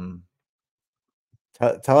 Tell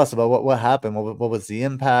us about what happened. What was the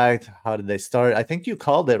impact? How did they start? I think you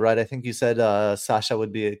called it, right? I think you said Sasha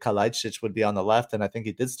Kalajdzic would be on the left, and I think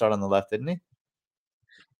he did start on the left, didn't he?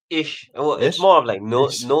 Ish. Well, it's Ish? more of like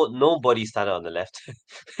Ish. nobody started on the left.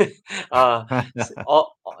 uh,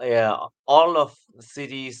 yeah, all of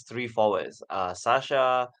City's three forwards,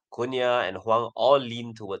 Sasha, Cunha, and Huang, all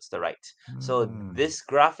lean towards the right. So Mm. this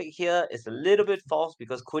graphic here is a little bit false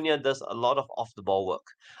because Cunha does a lot of off the ball work.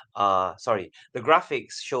 Sorry, the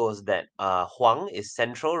graphics shows that Huang is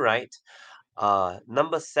central right.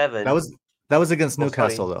 Number That 7. was that was against Oh, sorry.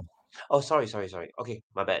 Newcastle, though. Oh, sorry. Okay,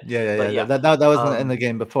 my bad. Yeah, yeah, But yeah. yeah, That wasn't in the um,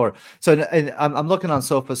 game before. So, and I'm looking on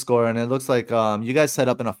SofaScore, and it looks like you guys set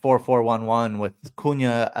up in a 4-4-1-1 with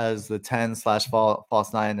Cunha as the 10 slash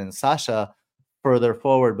false nine and Sasha further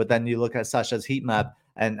forward. But then you look at Sasha's heat map,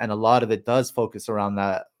 and a lot of it does focus around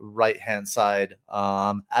that right hand side,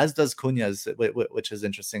 as does Cunha's, which is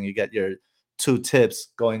interesting. You get your two tips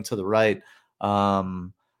going to the right.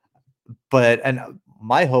 But and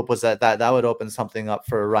my hope was that would open something up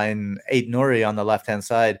for Ryan Aid-Nouri on the left hand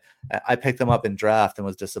side. I picked him up in draft and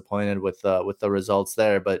was disappointed with the results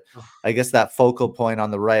there. But I guess that focal point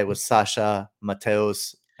on the right was Sasha,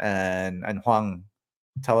 Mateus, and Huang.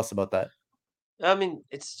 Tell us about that. I mean,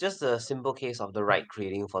 it's just a simple case of the right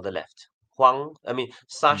creating for the left. Mm.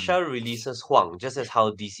 Sasha releases Huang just as how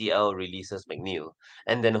DCL releases McNeil,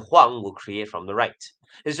 and then Huang will create from the right.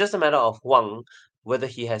 It's just a matter of Huang whether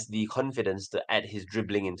he has the confidence to add his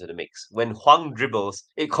dribbling into the mix. When Huang dribbles,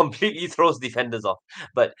 it completely throws defenders off.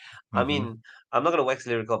 But I Mm-hmm. mean, I'm not going to wax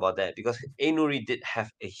lyrical about that because Ainuri did have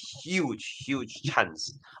a huge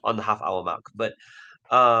chance on the half hour mark. But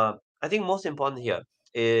I think most important here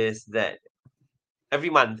is that every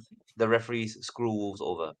month the referees screw Wolves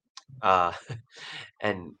over, uh,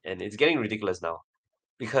 and it's getting ridiculous now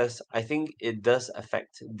because I think it does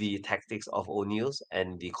affect the tactics of O'Neill's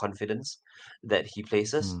and the confidence that he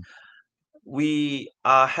places. Mm. We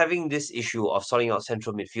are having this issue of sorting out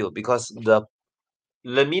central midfield because the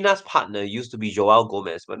Lemina's partner used to be Joao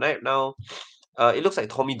Gomez, but right now it looks like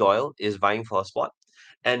Tommy Doyle is vying for a spot,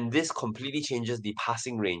 and this completely changes the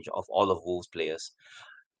passing range of all of Wolves players.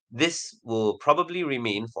 This will probably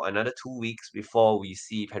remain for another 2 weeks before we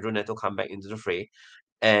see Pedro Neto come back into the fray.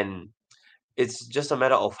 And it's just a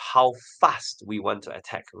matter of how fast we want to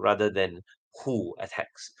attack rather than who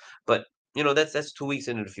attacks. But that's 2 weeks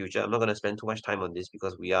into the future. I'm not gonna spend too much time on this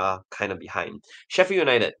because we are kind of behind. Sheffield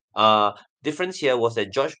United. Difference here was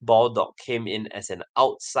that Josh Baldock came in as an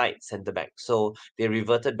outside centre back. So they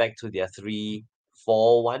reverted back to their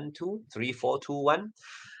 3-4-1-2, 3-4-2-1.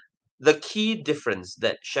 The key difference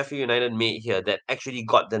that Sheffield United made here that actually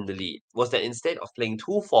got them the lead was that instead of playing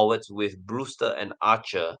two forwards with Brewster and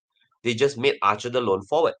Archer, they just made Archer the lone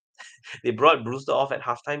forward. They brought Brewster off at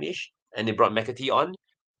halftime-ish, and they brought McAtee on,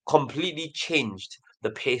 completely changed the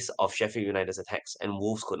pace of Sheffield United's attacks, and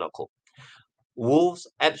Wolves could not cope. Wolves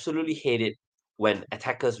absolutely hate it when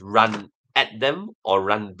attackers run at them or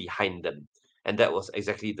run behind them, and that was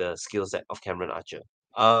exactly the skill set of Cameron Archer.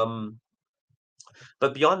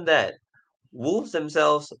 But beyond that, Wolves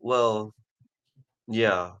themselves, well,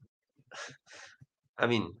 yeah. I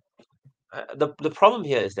mean, the problem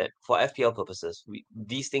here is that for FPL purposes,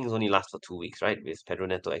 these things only last for 2 weeks, right? With Pedro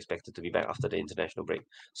Neto expected to be back after the international break.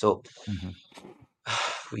 So Mm-hmm.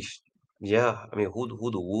 we, yeah. I mean, who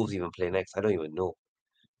do Wolves even play next? I don't even know.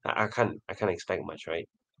 I can't expect much, right?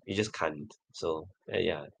 You just can't. So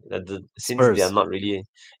yeah, since they are Spurs. not really,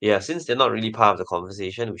 yeah, since they're not really part of the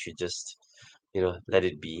conversation, we should just let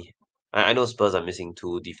it be. I know Spurs are missing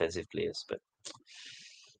two defensive players, but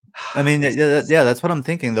I mean, this yeah, that's what I'm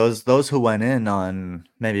thinking. Those who went in on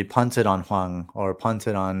maybe punted on Huang or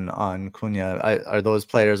punted on Cunha, are those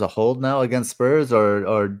players a hold now against Spurs,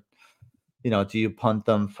 or do you punt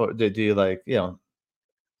them for? Do you like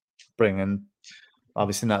bring in,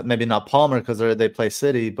 obviously not, maybe not Palmer because they play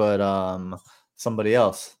City, but somebody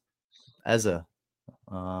else, Eza,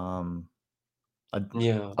 um a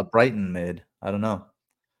yeah. a Brighton mid. I don't know.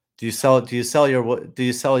 Do you sell your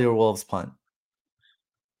Wolves punt?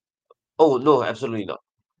 Oh no, absolutely not.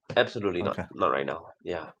 Absolutely not. Okay, Not right now.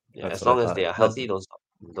 Yeah. Yeah. that's As what I long as they thought. are But healthy, don't stop.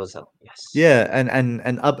 Don't sell. Yes. yeah,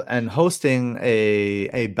 and hosting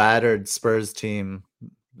a battered Spurs team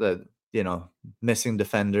that missing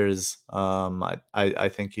defenders. I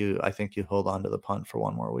think you hold on to the punt for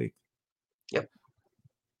one more week. Yep.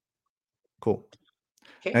 Cool.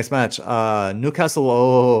 Okay. Next match. Newcastle.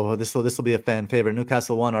 Oh, this will be a fan favorite.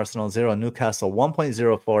 Newcastle 1, Arsenal 0. Newcastle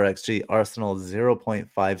 1.04 XG. Arsenal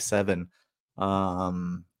 0.57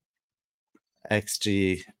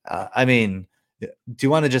 XG. I mean, do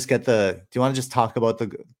you want to just talk about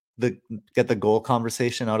the get the goal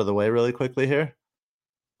conversation out of the way really quickly here?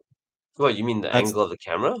 What, you mean the That's angle of the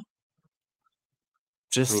camera? I mean,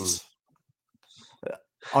 just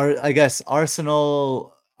I guess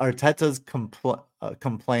Arsenal Arteta's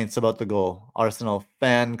complaints about the goal. Arsenal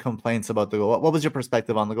fan complaints about the goal. What was your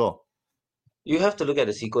perspective on the goal? you have to look at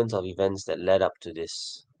the sequence of events that led up to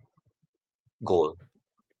this goal.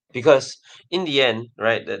 Because in the end,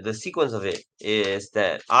 right, the sequence of it is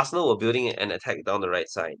that Arsenal were building an attack down the right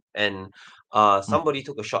side, and Mm. somebody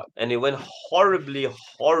took a shot, and it went horribly,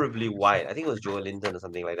 horribly wide. I think it was Joel Linton or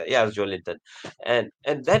something like that. Yeah, it was Joel Linton, and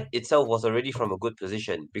that itself was already from a good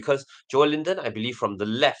position because Joel Linton, I believe, from the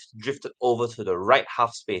left drifted over to the right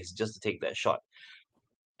half space just to take that shot,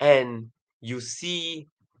 and you see.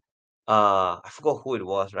 I forgot who it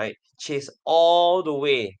was, right? Chase all the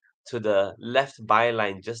way to the left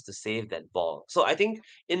byline just to save that ball. So I think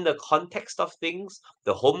in the context of things,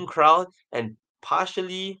 the home crowd and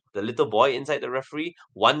partially the little boy inside the referee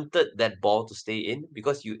wanted that ball to stay in,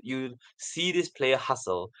 because you see this player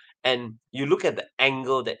hustle and you look at the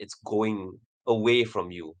angle that it's going away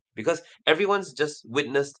from you, because everyone's just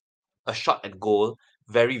witnessed a shot at goal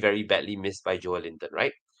very, very badly missed by Joel Linton,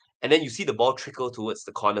 right? And then you see the ball trickle towards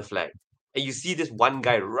the corner flag. And you see this one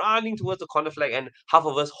guy running towards the corner flag, and half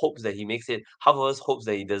of us hopes that he makes it, half of us hopes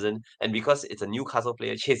that he doesn't. And because it's a Newcastle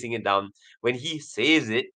player chasing it down, when he saves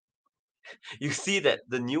it, you see that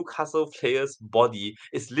the Newcastle player's body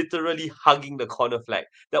is literally hugging the corner flag.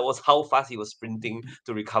 That was how fast he was sprinting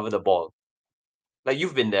to recover the ball. Like,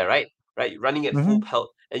 you've been there, right? Right, running at full Hmm. pelt,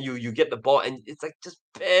 and you get the ball, and it's like just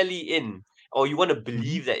barely in, or you want to Hmm.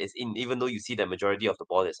 believe that it's in, even though you see the majority of the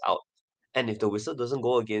ball is out. And if the whistle doesn't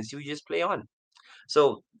go against you, you just play on.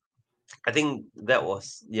 So I think that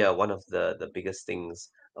was, yeah, one of the biggest things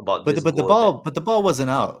about But this goal that the ball wasn't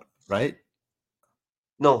out, right?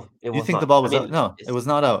 no, it You was think the not. ball I was out? mean, No, it it's was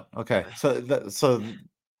not out. Okay, so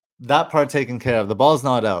that part taken care of. The ball's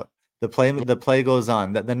not out. The play goes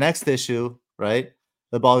on. The next issue, right?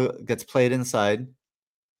 The ball gets played inside.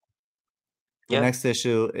 The yeah, next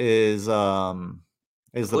issue the is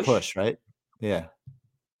the push. push, right? Yeah.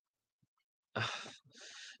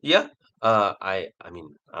 Yeah. I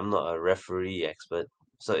mean, I'm not a referee expert,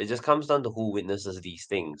 so it just comes down to who witnesses these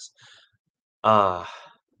things. Uh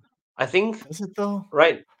I think, Is it though?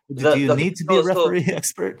 right, Do you okay, need to be a so referee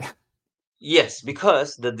expert? yes,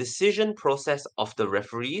 because the decision process of the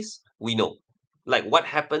referees, we know. Like, what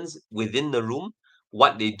happens within the room,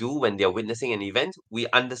 what they do when they're witnessing an event, we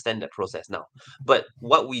understand that process now. But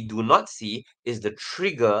what we do not see is the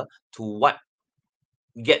trigger to what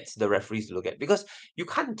gets the referees to look at. Because you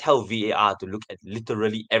can't tell VAR to look at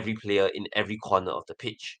literally every player in every corner of the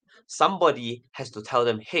pitch. Somebody has to tell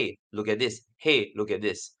them, hey, look at this. Hey, look at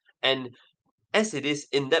this. And as it is,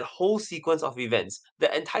 in that whole sequence of events,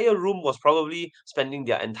 the entire room was probably spending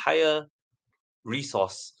their entire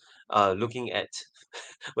resource looking at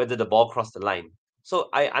whether the ball crossed the line. So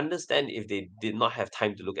I understand if they did not have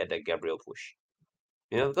time to look at that Gabriel push,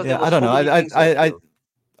 because there Yeah, were I don't so know. many things to I appeal.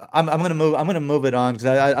 I'm gonna move it on because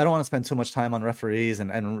I don't want to spend too much time on referees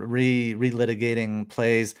and relitigating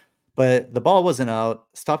plays. But the ball wasn't out.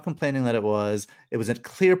 Stop complaining that it was. It was a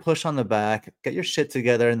clear push on the back. Get your shit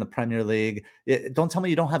together in the Premier League. Don't tell me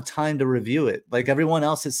you don't have time to review it. Like everyone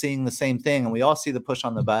else is seeing the same thing, and we all see the push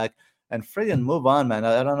on the back. And friggin' move on, man.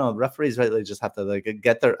 I don't know. Referees really just have to like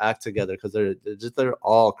get their act together because they're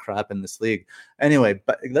all crap in this league. Anyway,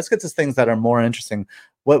 but let's get to things that are more interesting.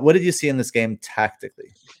 What did you see in this game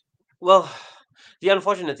tactically? Well, the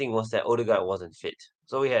unfortunate thing was that Odegaard wasn't fit,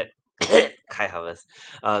 so we had Kai Havertz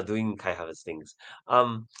doing Kai Havertz things.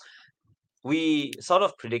 Um, we sort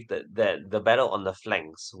of predicted that the battle on the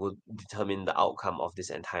flanks would determine the outcome of this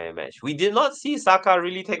entire match. We did not see Saka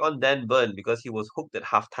really take on Dan Burn because he was hooked at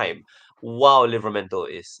halftime. Wow, Livramento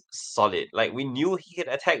is solid. Like, we knew he could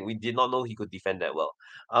attack, we did not know he could defend that well.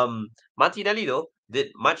 Martinelli though did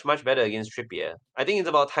much much better against Trippier. I think it's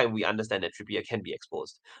about time we understand that Trippier can be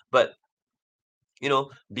exposed. But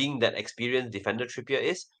being that experienced defender Trippier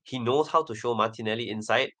is, he knows how to show Martinelli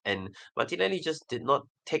inside, and Martinelli just did not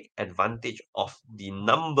take advantage of the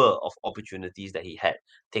number of opportunities that he had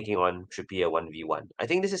taking on Trippier 1v1. I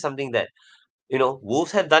think this is something that,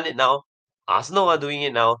 Wolves have done it now, Arsenal are doing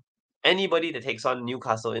it now. Anybody that takes on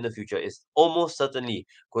Newcastle in the future is almost certainly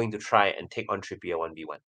going to try and take on Trippier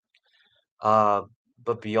 1v1. Uh,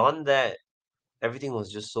 but beyond that, everything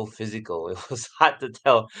was just so physical. It was hard to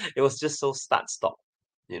tell. It was just so start-stop,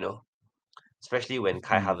 you know especially when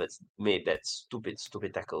Kai Hmm. Havertz made that stupid,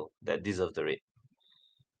 stupid tackle that deserved the red.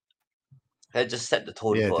 That just set the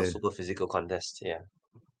tone Yeah, it for a did. super physical contest. Yeah.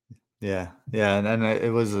 Yeah, yeah, and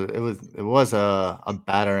it was a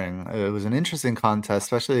battering. It was an interesting contest,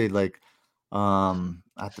 especially like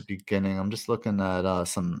at the beginning. I'm just looking at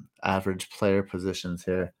some average player positions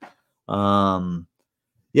here. Um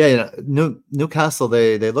Yeah, Newcastle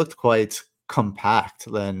they looked quite compact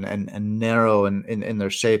and narrow in their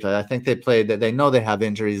shape. I think they played they know they have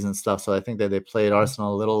injuries and stuff, so I think that they played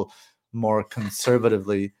Arsenal a little more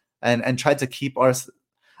conservatively and tried to keep Arsenal.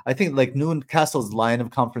 I think like Newcastle's line of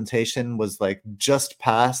confrontation was like just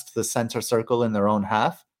past the center circle in their own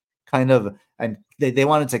half, kind of, and they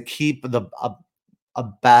wanted to keep a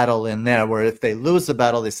battle in there where if they lose the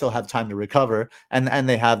battle, they still have time to recover, and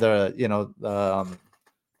they have their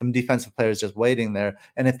some defensive players just waiting there.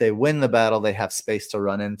 And if they win the battle, they have space to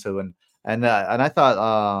run into. And I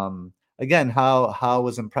thought again, how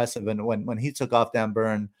was impressive, and when he took off Dan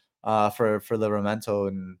Burn for Livramento,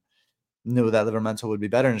 and knew that Livramento would be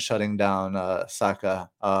better in shutting down Saka.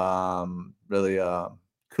 Really,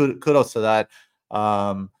 kudos to that.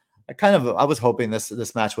 I was hoping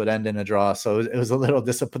this match would end in a draw, so it was a little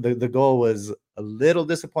disappointing. The goal was a little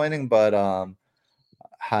disappointing, but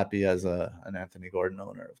happy as an Anthony Gordon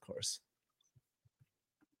owner, of course.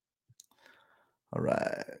 All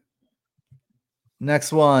right.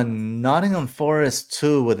 Next one, Nottingham Forest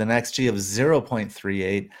 2 with an XG of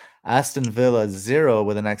 0.38. Aston Villa 0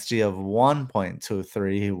 with an XG of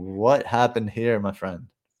 1.23. What happened here, my friend?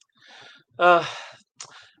 Uh,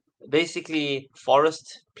 Basically,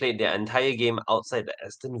 Forest played their entire game outside the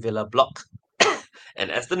Aston Villa block,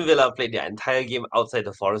 and Aston Villa played their entire game outside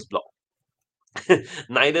the Forest block.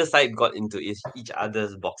 Neither side got into each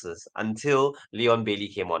other's boxes until Leon Bailey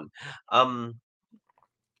came on. Um,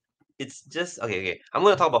 it's just okay. I'm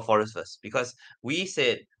going to talk about Forest first because we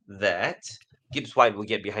said that Gibbs White will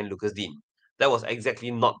get behind Lucas Dean. That was exactly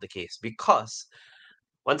not the case because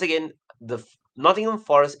once again, the Nottingham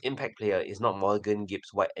Forest impact player is not Morgan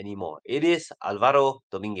Gibbs White anymore. It is Alvaro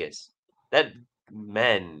Dominguez. That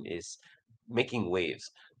man is making waves.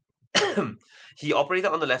 He operated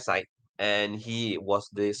on the left side, and he was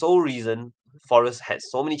the sole reason Forest had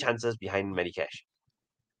so many chances behind Medicash.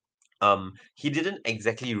 He didn't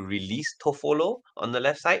exactly release Tofolo on the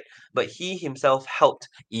left side, but he himself helped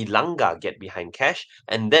Ilanga get behind Cash,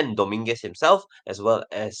 and then Dominguez himself, as well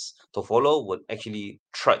as Tofolo, would actually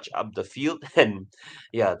trudge up the field. And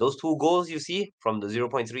yeah, those two goals you see from the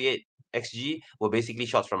 0.38 XG were basically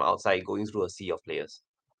shots from outside going through a sea of players.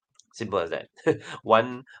 Simple as that.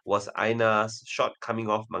 One was Aina's shot coming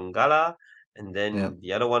off Mangala, and Yeah. then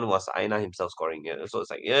the other one was Aina himself scoring. Yeah, so it's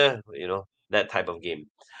like, yeah, that type of game.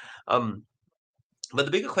 Um, but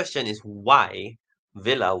the bigger question is why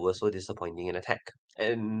Villa were so disappointing in attack.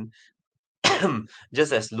 And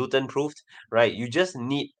just as Luton proved, right, you just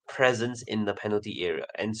need presence in the penalty area.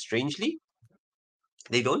 And strangely,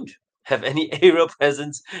 they don't have any area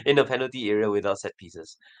presence in the penalty area without set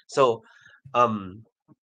pieces. So, um,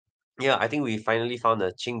 yeah, I think we finally found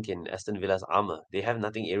a chink in Aston Villa's armor. They have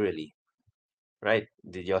nothing aerially, right?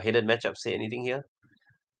 Did your headed matchup say anything here?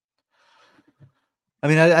 I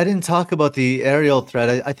mean, I didn't talk about the aerial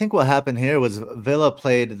threat. I think what happened here was Villa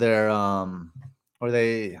played their or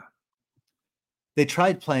they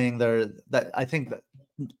tried playing their that I think that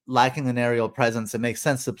lacking an aerial presence, it makes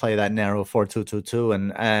sense to play that narrow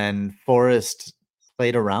 4-2-2-2, and Forest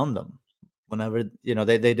played around them whenever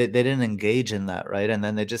they didn't engage in that, right, and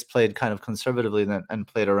then they just played kind of conservatively and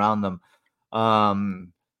played around them.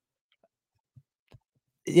 Um,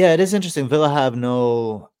 yeah, it is interesting. Villa have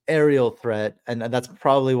no aerial threat, and that's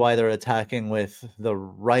probably why they're attacking with the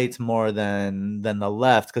right more than the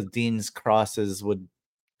left, because Dean's crosses would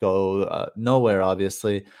go nowhere,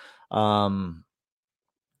 obviously. Um,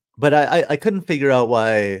 but I couldn't figure out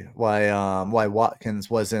why Watkins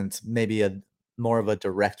wasn't maybe a more of a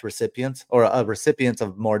direct recipient, or a recipient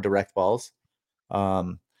of more direct balls.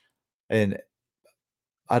 Um, and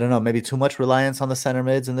I don't know, maybe too much reliance on the center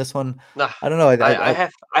mids in this one. Nah, I don't know. I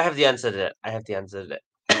have the answer to that. I have the answer to that.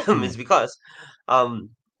 Hmm, It's because um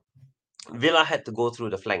Villa had to go through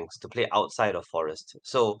the flanks to play outside of Forest.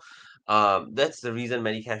 So that's the reason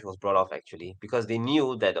Medicash was brought off actually, because they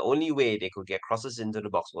knew that the only way they could get crosses into the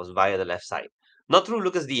box was via the left side. Not through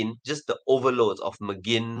Lucas Dean, just the overloads of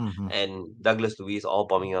McGinn mhm, and Douglas Luiz all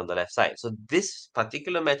bombing on the left side. So this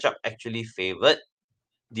particular matchup actually favored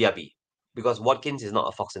Diaby because Watkins is not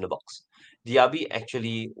a fox in the box. Diaby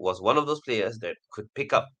actually was one of those players that could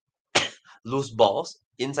pick up loose balls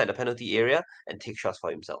inside the penalty area and take shots for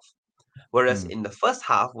himself. Whereas mm, in the first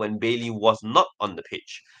half, when Bailey was not on the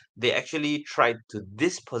pitch, they actually tried to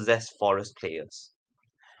dispossess Forest players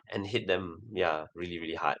and hit them, yeah, really,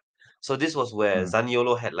 really hard. So this was where mm.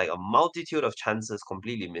 Zaniolo had like a multitude of chances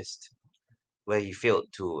completely missed, where he failed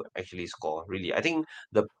to actually score. Really, I think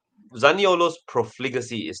the Zaniolo's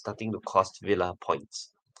profligacy is starting to cost Villa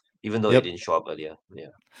points, even though it Yep. didn't show up earlier. Yeah.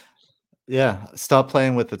 Yeah, stop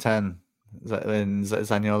playing with the 10, and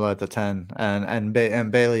Zaniolo at the 10, and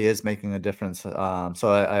Bailey is making a difference. So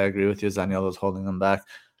I agree with you. Zaniolo's holding them back.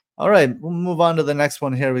 All right, we'll move on to the next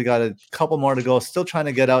one here. We got a couple more to go. Still trying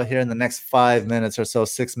to get out here in the next 5 minutes or so,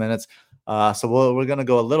 6 minutes. So we're gonna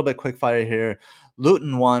go a little bit quick fire here.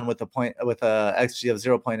 Luton won with a XG of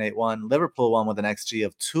 0.81. Liverpool won with an XG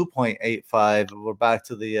of 2.85. We're back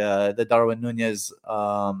to the Darwin Nunez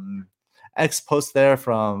X post there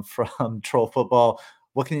from Troll Football.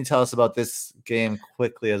 What can you tell us about this game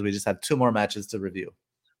quickly, as we just have two more matches to review?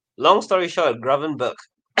 Long story short, Gravenberg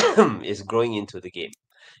is growing into the game.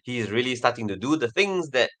 He is really starting to do the things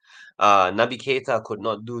that Naby Keita could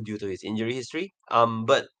not do due to his injury history.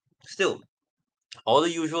 But still, all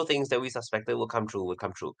the usual things that we suspected will come true.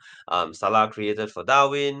 Salah created for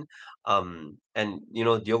Darwin. And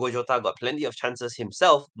Diogo Jota got plenty of chances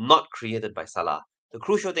himself, not created by Salah. The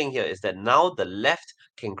crucial thing here is that now the left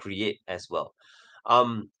can create as well.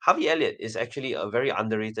 Harvey Elliott is actually a very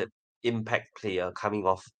underrated impact player coming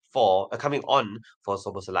on for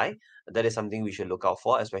Soboslai. That is something we should look out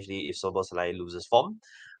for, especially if Soboslai loses form.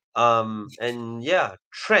 And yeah,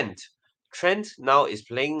 Trent now is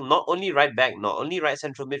playing not only right back, not only right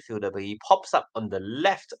central midfielder, but he pops up on the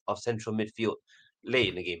left of central midfield late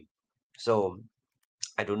in the game. So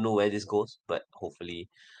I don't know where this goes, but hopefully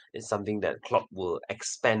it's something that Klopp will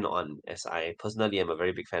expand on, as I personally am a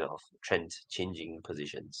very big fan of Trent changing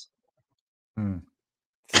positions.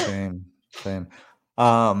 Same.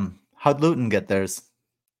 How'd Luton get theirs?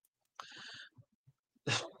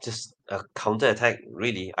 Just a counter attack,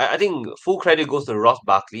 really. I think full credit goes to Ross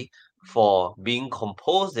Barkley for being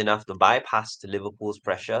composed enough to bypass the Liverpool's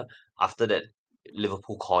pressure after that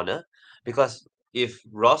Liverpool corner. Because if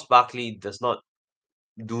Ross Barkley does not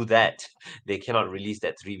do that, they cannot release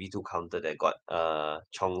that 3v2 counter that got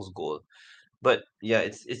Chong's goal. But yeah,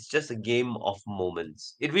 it's just a game of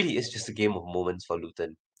moments. It really is just a game of moments for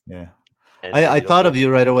Luton Yeah. and I thought of Liverpool.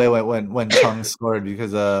 you right away when Chung scored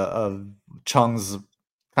because of Chung's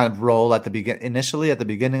kind of role initially at the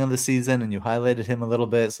beginning of the season, and you highlighted him a little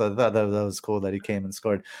bit. So I thought that was cool that he came and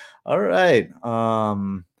scored. All right.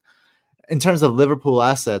 In terms of Liverpool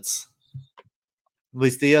assets,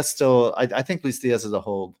 Luis Diaz still. I think Luis Diaz is a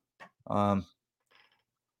hold. Um,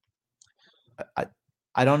 I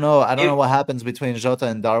I don't know. I don't know It, what happens between Jota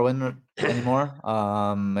and Darwin anymore.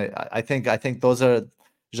 I think those are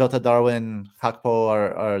Jota, Darwin, Hakpo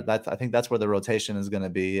are that. I think that's where the rotation is going to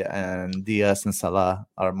be, and Diaz and Salah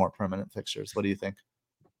are more permanent fixtures. What do you think?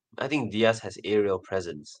 I think Diaz has aerial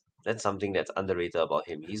presence. That's something that's underrated about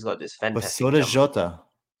him. He's got this But so fantastic does jump. Jota.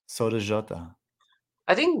 So does Jota.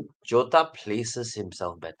 I think Jota places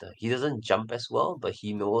himself better. He doesn't jump as well, but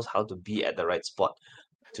he knows how to be at the right spot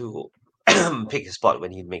to pick his spot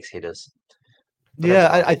when he makes headers. But that's Yeah,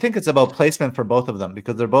 about I it. think it's about placement for both of them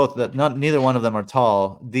because they're both that not neither one of them are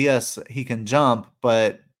tall. Diaz he can jump,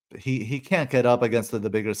 but he can't get up against the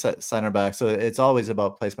bigger center back. So it's always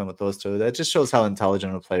about placement with those two. That just shows how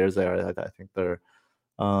intelligent of players they are. I think they're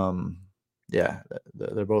um yeah,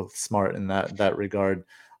 they're both smart in that regard.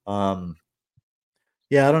 Um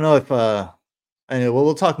yeah, I don't know if anyway,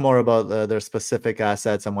 we'll talk more about their specific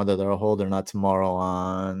assets and whether they're a hold or not tomorrow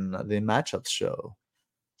on the matchups show.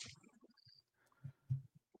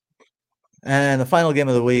 And the final game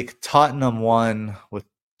of the week, Tottenham won with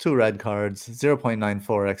 2 red cards, 0.94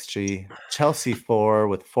 xG. Chelsea 4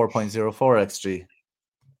 with 4.04 xG.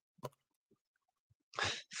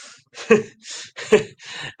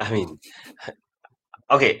 I mean,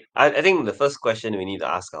 okay, I think the first question we need to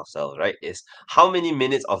ask ourselves, right, is how many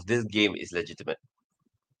minutes of this game is legitimate?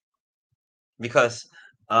 Because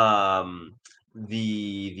um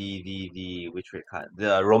the which red card?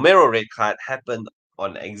 The Romero red card happened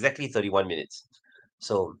on exactly 31 minutes.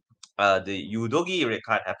 So the Udogi red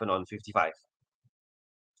card happened on 55.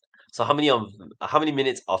 So how many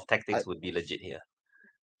minutes of I, tactics would be legit here?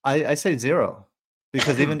 I say 0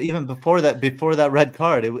 because even before that red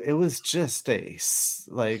card, it was just just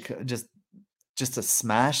a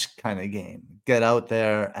smash kind of game. Get out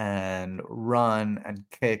there and run and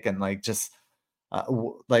kick and just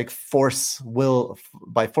like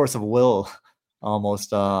by force of will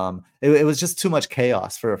almost. It was just too much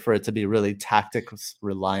chaos for it to be really tactics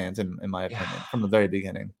reliant in my Yeah. opinion from the very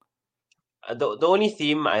beginning. The only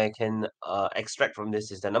theme I can extract from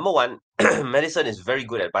this is that number one, Madison is very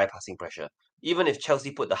good at bypassing pressure. Even if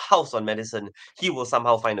Chelsea put the house on Madison, he will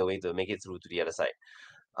somehow find a way to make it through to the other side.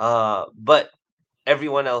 But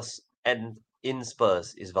everyone else and in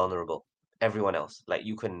Spurs is vulnerable. Everyone else, like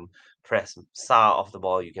you can press Sa off the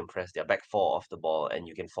ball, you can press their back four off the ball, and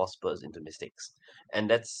you can force Spurs into mistakes. And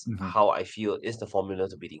that's Mhm. how I feel is the formula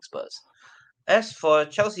to beating Spurs. As for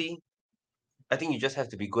Chelsea, I think you just have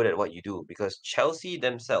to be good at what you do because Chelsea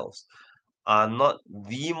themselves are not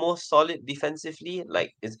the most solid defensively.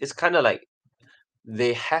 Like it's kind of like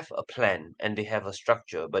they have a plan and they have a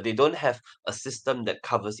structure, but they don't have a system that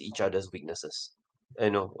covers each other's weaknesses.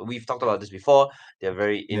 We've talked about this before. They're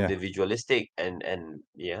very Yeah, individualistic and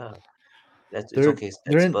yeah, it's they're okay that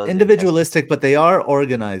they're Spurs didn't test it. individualistic, but they are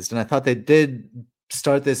organized, and I thought they did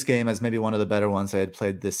start this game as maybe one of the better ones they had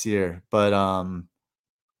played this year. But um,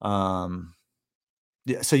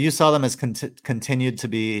 yeah, so you saw them as continued to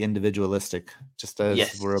be individualistic, just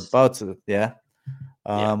as we're Yes. about to. Yeah.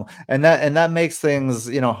 Yeah. And that makes things,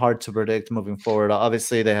 hard to predict moving forward.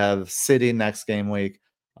 Obviously, they have City next game week,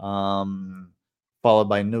 followed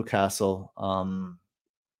by Newcastle,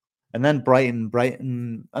 and then Brighton.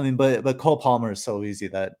 Brighton. I mean, but Cole Palmer is so easy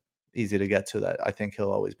to get to that I think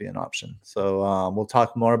he'll always be an option. So we'll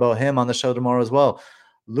talk more about him on the show tomorrow as well.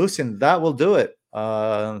 Lucian, that will do it.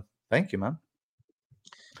 Thank you, man.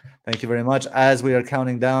 Thank you very much. As we are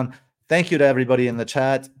counting down, thank you to everybody in the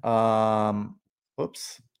chat.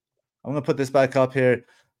 Whoops. I'm going to put this back up here.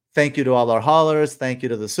 Thank you to all our haulers. Thank you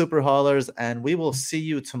to the super haulers. And we will see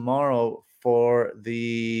you tomorrow for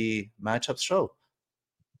the matchups show.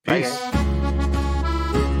 Bye, Peace. guys.